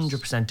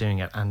 100% doing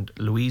it. And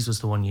Louise was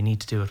the one, you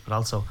need to do it, but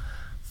also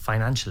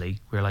financially,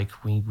 we're like,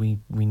 we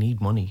need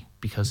money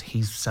because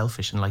he's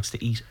selfish and likes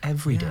to eat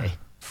every day.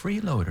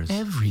 Freeloaders.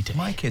 Every day.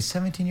 My kid's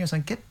 17 years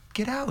old.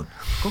 Get out.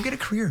 Go get a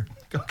career.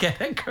 Go get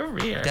a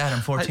career. Dad, I'm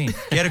 14.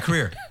 Get a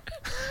career.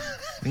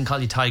 We can call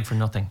you Tig for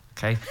nothing,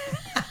 okay?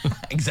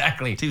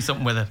 Exactly. Do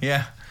something with it.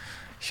 Yeah.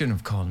 Shouldn't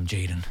have called him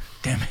Jaden.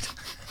 Damn it.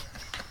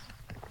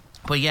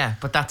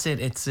 But that's it.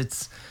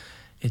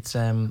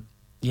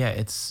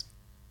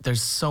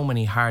 There's so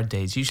many hard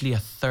days. Usually a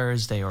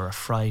Thursday or a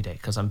Friday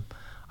because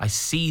I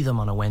see them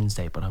on a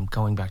Wednesday, but I'm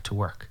going back to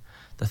work.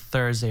 The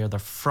Thursday or the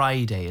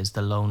Friday is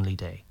the lonely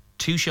day.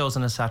 2 shows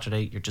on a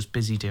Saturday, you're just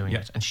busy doing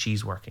it, and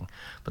she's working.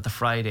 But the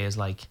Friday is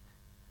like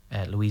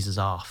Louise is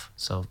off,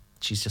 so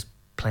she's just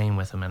playing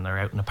with him, and they're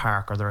out in the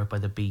park or they're out by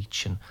the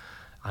beach, and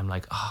I'm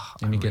like, oh,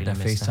 and you get that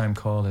FaceTime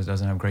call that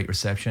doesn't have great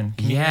reception.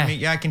 Can you hear me?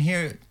 Yeah, I can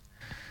hear it.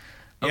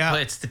 Yeah,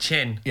 it's the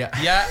chin.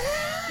 Yeah.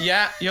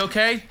 You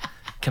okay?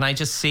 Can I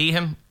just see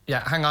him?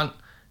 Yeah, hang on,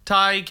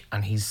 Tig,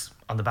 and he's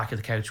on the back of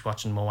the couch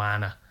watching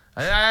Moana.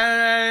 All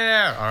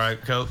right,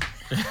 cool.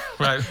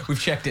 Right, we've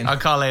checked in. I'll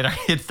call later.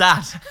 It's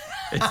that.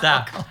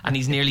 And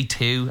he's nearly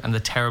 2, and the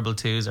terrible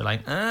 2s are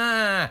like,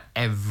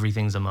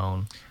 everything's a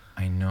moan.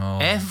 I know.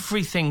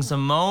 Everything's a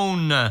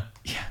moan.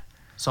 Yeah.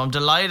 So I'm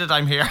delighted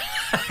I'm here.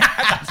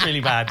 That's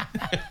really bad.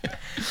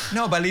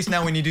 No, but at least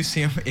now when you do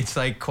see him, it's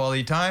like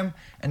quality time,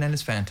 and then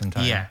it's Phantom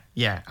time.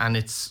 Yeah, and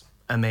it's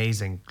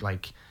amazing.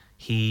 Like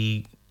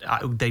Louise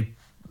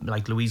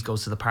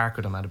goes to the park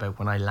with him at about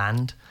when I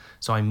land,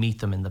 so I meet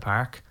them in the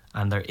park.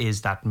 And there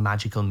is that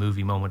magical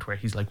movie moment where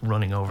he's like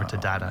running over to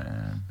Dada.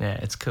 Man. Yeah,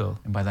 it's cool.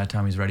 And by that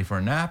time, he's ready for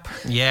a nap.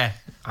 Yeah,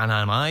 and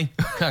am I?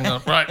 I'm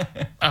going, right,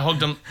 I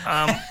hugged him.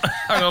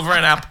 I'm over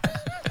a nap.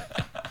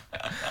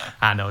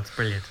 I know, it's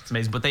brilliant. It's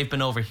amazing. But they've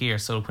been over here.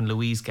 So when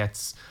Louise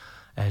gets,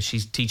 she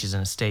teaches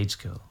in a stage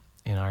school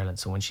in Ireland.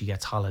 So when she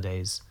gets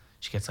holidays,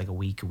 she gets like a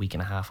week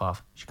and a half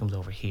off. She comes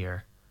over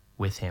here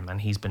with him.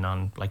 And he's been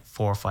on like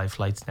 4 or 5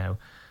 flights now.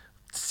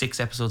 6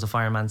 episodes of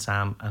Fireman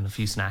Sam and a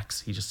few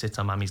snacks. He just sits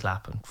on Mammy's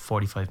lap and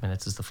 45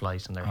 minutes is the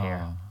flight and they're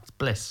here. It's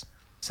bliss.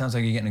 Sounds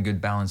like you're getting a good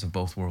balance of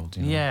both worlds.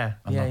 You know?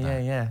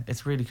 Yeah.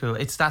 It's really cool.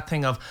 It's that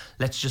thing of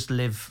let's just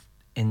live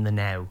in the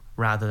now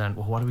rather than,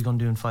 well, what are we going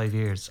to do in 5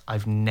 years?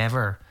 I've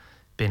never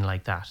been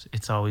like that.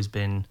 It's always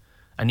been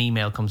an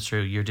email comes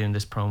through, you're doing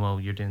this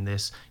promo, you're doing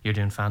this, you're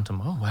doing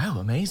Phantom. Oh, wow,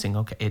 amazing.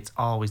 Okay. It's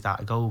always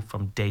that. I go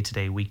from day to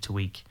day, week to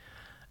week.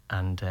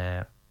 And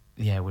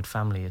with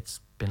family, it's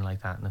been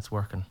like that and it's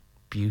working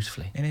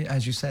beautifully. And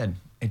as you said,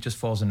 it just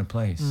falls into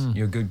place.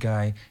 You're a good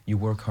guy, you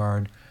work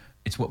hard,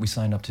 it's what we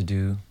signed up to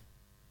do.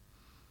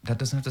 That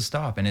doesn't have to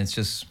stop, and it's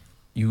just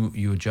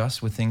you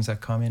adjust with things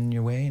that come in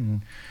your way,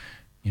 and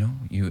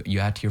you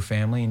add to your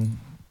family, and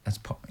that's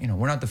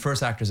we're not the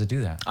first actors to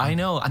do that. I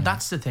know, and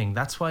that's the thing.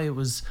 That's why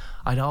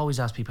I'd always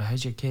ask people,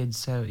 how's your kids?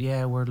 So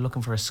we're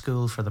looking for a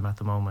school for them at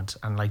the moment,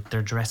 and like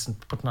they're dressing,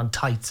 putting on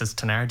tights as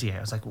Thenardier. I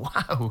was like,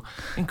 wow,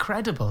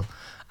 incredible.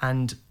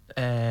 And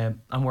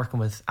I'm working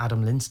with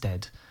Adam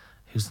Linstead,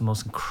 who's the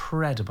most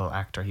incredible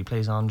actor. He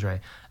plays Andre,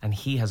 and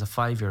he has a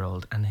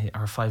 5-year-old, and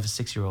our 5 or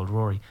 6-year-old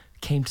Rory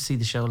came to see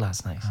the show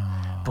last night.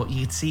 But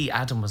you'd see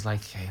Adam was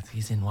like, hey,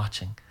 he's in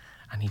watching,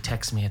 and he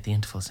texted me at the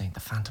interval saying the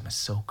Phantom is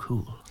so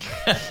cool.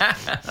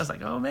 I was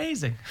like, oh,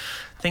 amazing.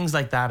 Things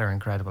like that are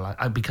incredible.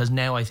 Because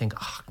now I think,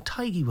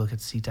 Tiggy will get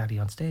to see Daddy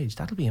on stage.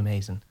 That'll be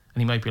amazing.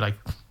 And he might be like,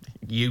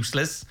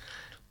 useless.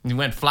 You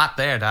went flat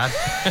there, Dad.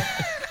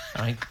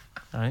 All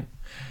right.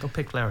 Go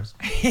pick flowers.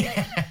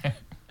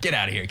 Get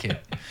out of here, kid.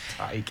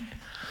 Tig.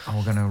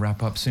 We're going to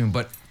wrap up soon.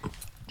 But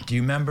do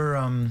you remember,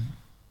 can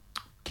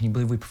you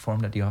believe we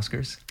performed at the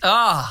Oscars?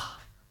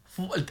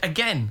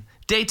 Again,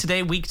 day to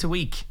day, week to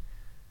week.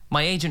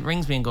 My agent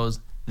rings me and goes,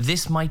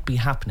 this might be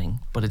happening,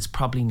 but it's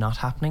probably not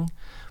happening.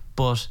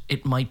 But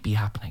it might be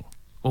happening.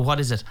 well, what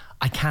is it?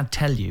 I can't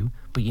tell you,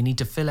 but you need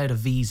to fill out a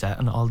visa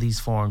and all these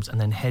forms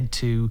and then head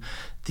to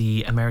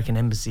the American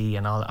embassy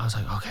and all. I was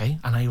like, okay.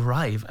 And I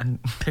arrive and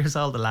there's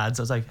all the lads.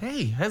 I was like,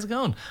 hey, how's it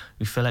going?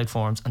 We fill out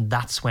forms, and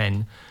that's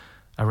when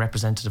a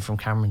representative from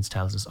Cameron's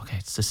tells us, okay,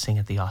 it's to sing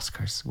at the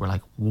Oscars. We're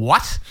like,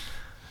 what?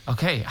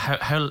 Okay,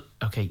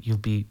 okay, you'll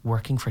be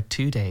working for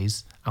 2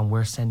 days and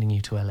we're sending you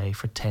to LA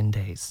for 10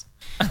 days.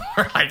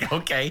 We're like,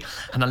 okay.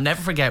 And I'll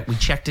never forget, we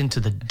checked into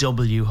the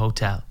W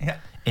Hotel. Yeah.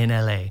 In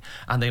LA,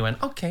 and they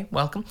went, okay,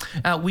 welcome.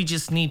 We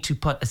just need to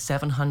put a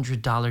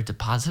 $700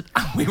 deposit.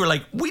 And we were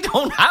like, we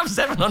don't have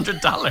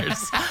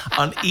 $700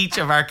 on each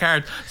of our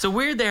cards. So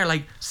we're there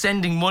like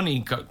sending money.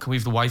 Can we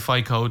have the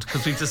Wi-Fi code?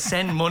 Because we just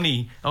send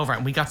money over,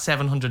 and we got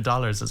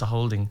 $700 as a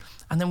holding.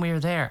 And then we were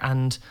there,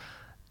 and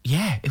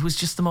yeah, it was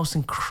just the most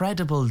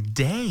incredible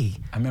day.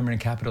 I remember in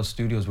Capitol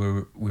Studios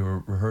where we were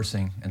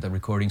rehearsing at the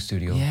recording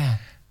studio. Yeah.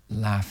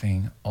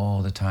 Laughing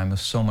all the time. It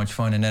was so much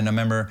fun. And then I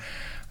remember,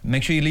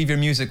 make sure you leave your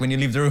music when you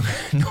leave the room.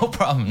 No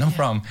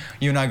problem.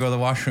 You and I go to the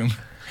washroom.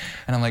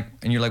 And I'm like,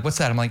 and you're like, what's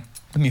that? I'm like,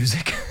 the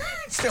music.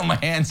 It's still in my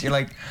hands. You're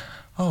like,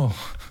 oh.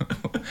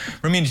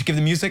 Ramin, did you give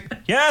the music?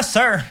 Yes,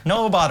 sir.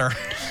 No bother.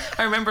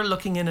 I remember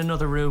looking in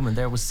another room and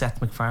there was Seth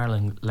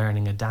MacFarlane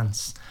learning a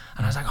dance.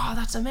 And I was like, oh,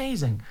 that's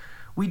amazing.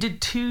 We did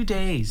 2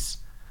 days.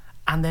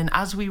 And then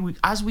as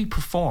we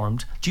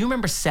performed, do you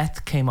remember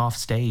Seth came off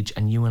stage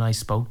and you and I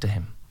spoke to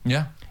him?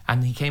 Yeah.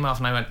 And he came off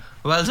and I went,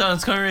 well done,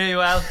 it's going really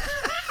well.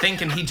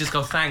 Thinking he'd just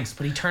go, thanks.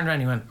 But he turned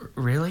around and he went,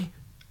 really?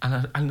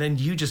 And then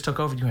you just took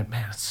over and you went,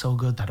 man, it's so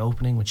good. That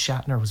opening with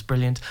Shatner was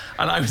brilliant.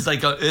 And I was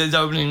like, his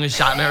opening with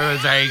Shatner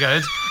was very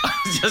good.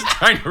 I was just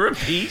trying to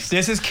repeat.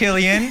 This is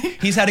Killian.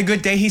 He's had a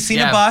good day. He's seen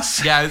a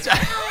bus. Yeah,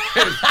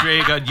 it's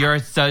really good. You're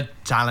so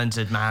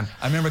talented, man.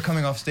 I remember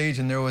coming off stage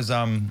and there was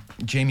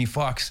Jamie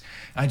Foxx.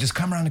 I just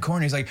come around the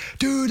corner. He's like,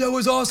 dude, that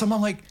was awesome.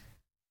 I'm like,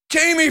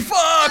 Jamie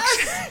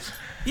Foxx!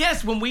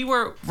 Yes, when we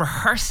were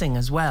rehearsing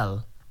as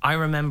well, I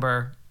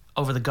remember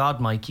over the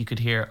God mic you could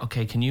hear,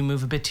 okay, can you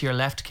move a bit to your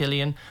left,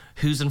 Killian?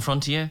 Who's in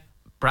front of you?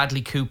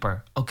 Bradley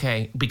Cooper.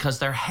 Okay, because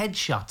their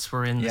headshots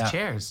were in the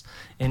chairs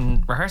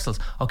in rehearsals.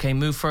 Okay,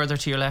 move further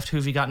to your left. Who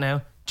have you got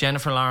now?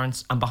 Jennifer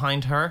Lawrence. And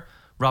behind her,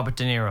 Robert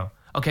De Niro.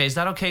 Okay, is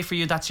that okay for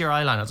you? That's your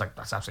eye line. I was like,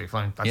 that's absolutely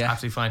fine. That's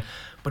absolutely fine.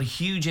 But a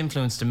huge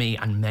influence to me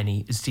and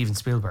many is Steven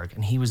Spielberg.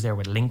 And he was there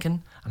with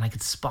Lincoln and I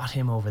could spot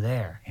him over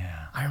there.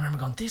 Yeah. I remember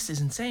going, this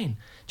is insane.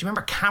 Do you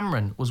remember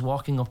Cameron was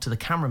walking up to the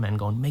cameramen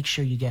going, make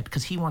sure you get,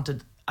 because he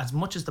wanted, as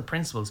much as the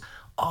principals,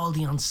 all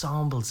the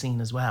ensemble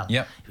scene as well.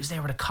 Yep. He was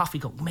there with a coffee,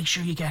 go, make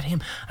sure you get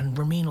him. And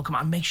Ramin will come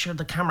out and make sure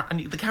the camera,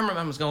 and the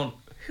cameraman was going,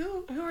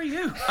 who are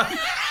you?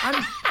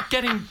 I'm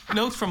getting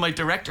notes from my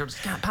director.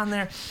 Just can't pan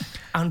there.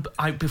 And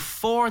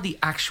before the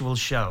actual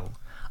show,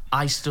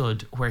 I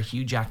stood where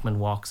Hugh Jackman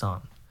walks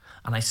on.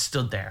 And I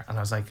stood there and I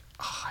was like,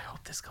 oh, I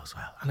hope this goes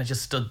well. And I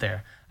just stood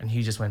there and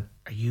Hugh just went,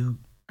 are you?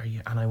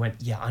 And I went,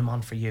 yeah, I'm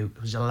on for you.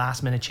 It was a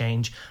last minute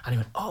change. And he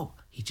went, oh,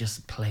 he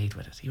just played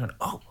with it. He went,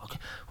 oh, okay,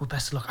 well,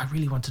 best of luck. I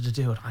really wanted to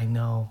do it. I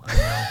know.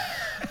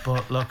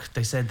 But look,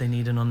 they said they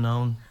need an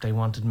unknown. They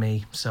wanted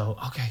me. So,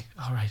 okay,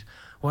 all right.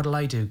 What'll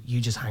I do?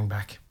 You just hang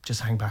back. Just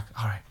hang back.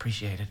 All right,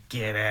 appreciate it.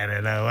 Get out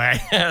of the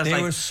way.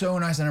 They were so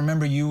nice. And I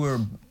remember you were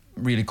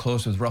really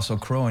close with Russell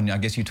Crowe, and I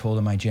guess you told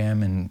him I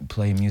jam and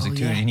play music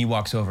too. And he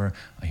walks over,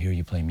 I hear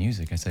you play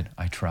music. I said,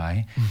 I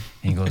try.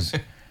 And he goes,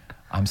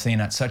 I'm staying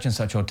at such and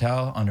such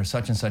hotel under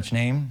such and such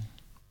name.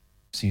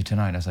 See you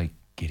tonight. I was like,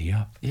 giddy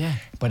up. Yeah.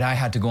 But I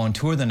had to go on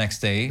tour the next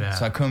day,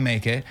 so I couldn't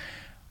make it.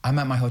 I'm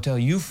at my hotel.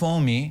 You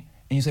phone me,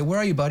 and you say, where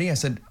are you, buddy? I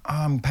said,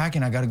 I'm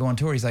packing. I got to go on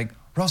tour. He's like,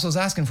 Russell's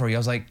asking for you. I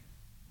was like,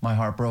 my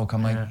heart broke.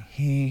 I'm like,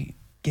 he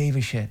gave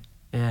a shit.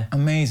 Yeah.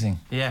 Amazing.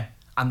 Yeah.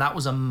 And that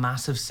was a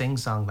massive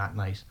sing-song that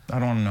night. I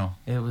don't know.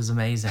 It was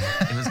amazing.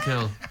 It was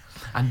cool.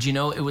 And you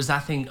know, it was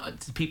that thing,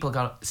 people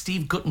got,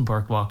 Steve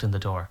Guttenberg walked in the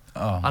door.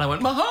 Oh. And I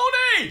went, Mahoney!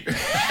 It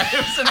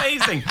was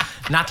amazing.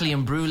 Natalie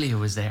Imbruglia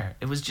was there.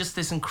 It was just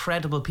this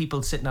incredible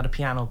people sitting at a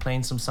piano,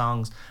 playing some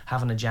songs,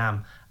 having a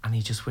jam. And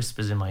he just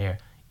whispers in my ear,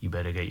 you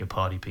better get your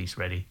party piece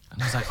ready.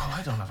 And I was like, oh,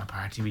 I don't have a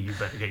party, but you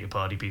better get your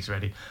party piece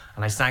ready.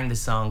 And I sang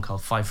this song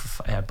called by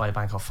a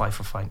band called Fight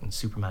for Fighting,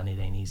 Superman, It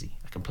Ain't Easy.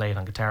 I can play it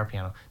on guitar,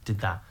 piano, did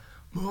that.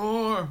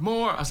 More.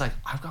 I was like,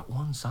 I've got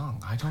one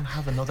song. I don't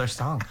have another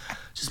song.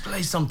 Just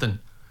play something.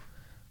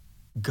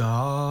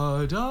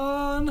 God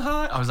on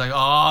high. I was like,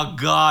 oh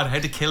God, how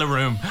to kill a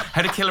room.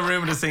 How to kill a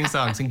room with a sing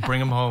song. Sing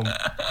Bring 'Em Home.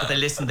 But they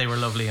listened, they were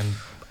lovely, and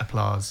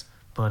applause.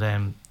 But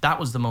that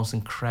was the most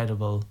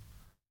incredible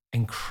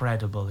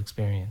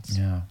experience.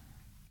 Yeah.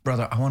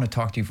 Brother, I want to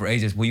talk to you for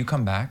ages. Will you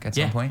come back at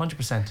some point?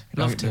 100%.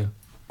 Love to.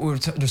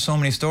 There's so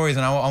many stories,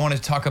 and I want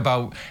to talk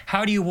about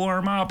how do you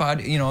warm up?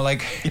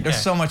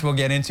 There's so much we'll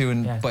get into,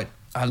 but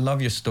I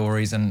love your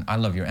stories, and I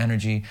love your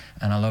energy,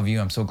 and I love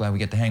you. I'm so glad we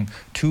get to hang.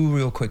 2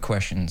 real quick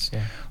questions.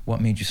 Yeah. What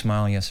made you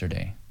smile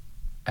yesterday?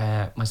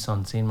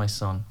 Seeing my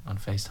son on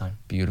FaceTime.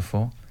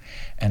 Beautiful.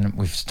 And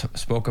we've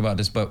spoke about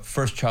this, but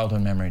first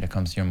childhood memory that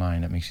comes to your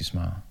mind that makes you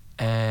smile?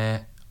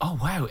 Oh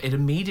wow! It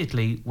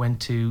immediately went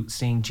to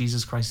seeing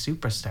Jesus Christ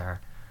Superstar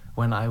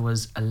when I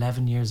was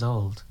 11 years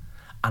old.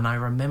 And I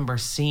remember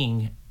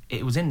seeing,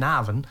 it was in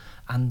Navan,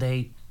 and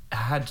they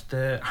had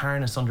the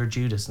harness under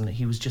Judas and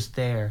he was just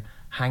there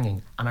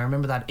hanging. And I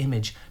remember that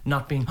image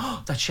not being,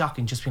 oh, that's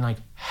shocking, just being like,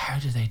 how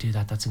do they do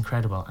that? That's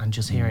incredible. And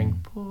just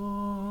hearing,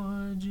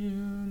 poor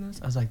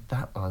Judas. I was like,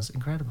 that was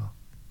incredible.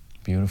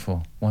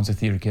 Beautiful. Once a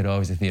theatre kid,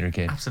 always a theatre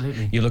kid.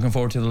 Absolutely. You looking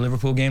forward to the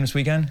Liverpool game this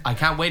weekend? I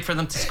can't wait for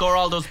them to score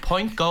all those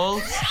point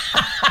goals.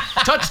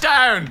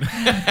 Touchdown!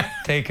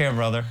 Take care,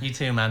 brother. You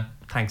too, man.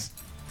 Thanks.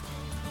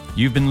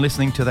 You've been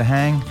listening to The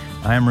Hang.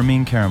 I am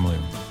Ramin Karimloo.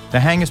 The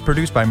Hang is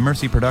produced by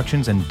Mercy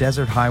Productions and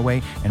Desert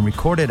Highway and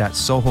recorded at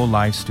Soho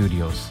Live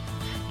Studios.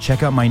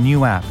 Check out my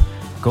new app.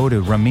 Go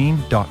to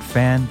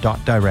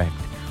ramin.fan.direct,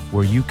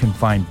 where you can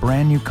find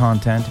brand new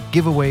content,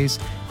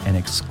 giveaways, and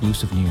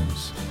exclusive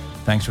news.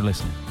 Thanks for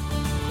listening.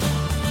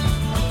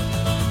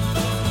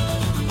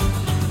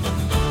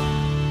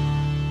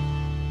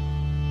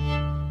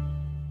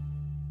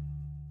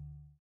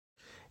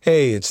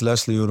 Hey, it's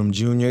Leslie Odom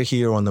Jr.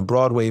 here on the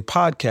Broadway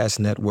Podcast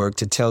Network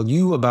to tell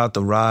you about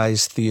the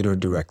Rise Theater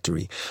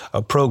Directory,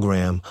 a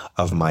program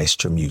of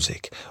Maestro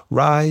Music.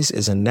 Rise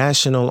is a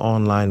national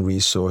online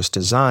resource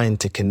designed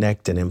to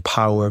connect and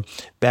empower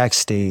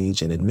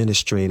backstage and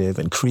administrative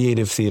and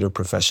creative theater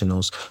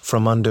professionals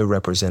from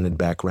underrepresented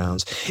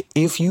backgrounds.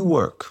 If you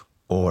work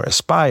or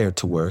aspire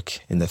to work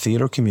in the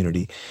theater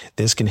community,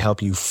 this can help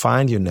you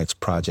find your next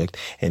project.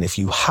 And if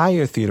you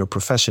hire theater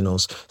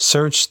professionals,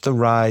 search the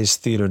Rise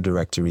Theater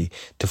Directory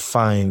to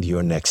find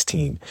your next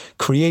team.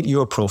 Create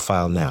your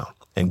profile now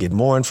and get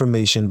more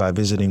information by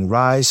visiting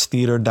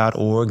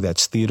risetheatre.org.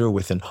 That's theater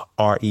with an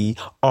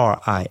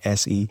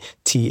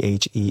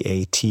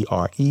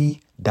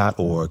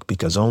RERISETHEATRE.org,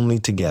 because only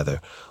together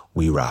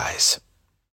we rise.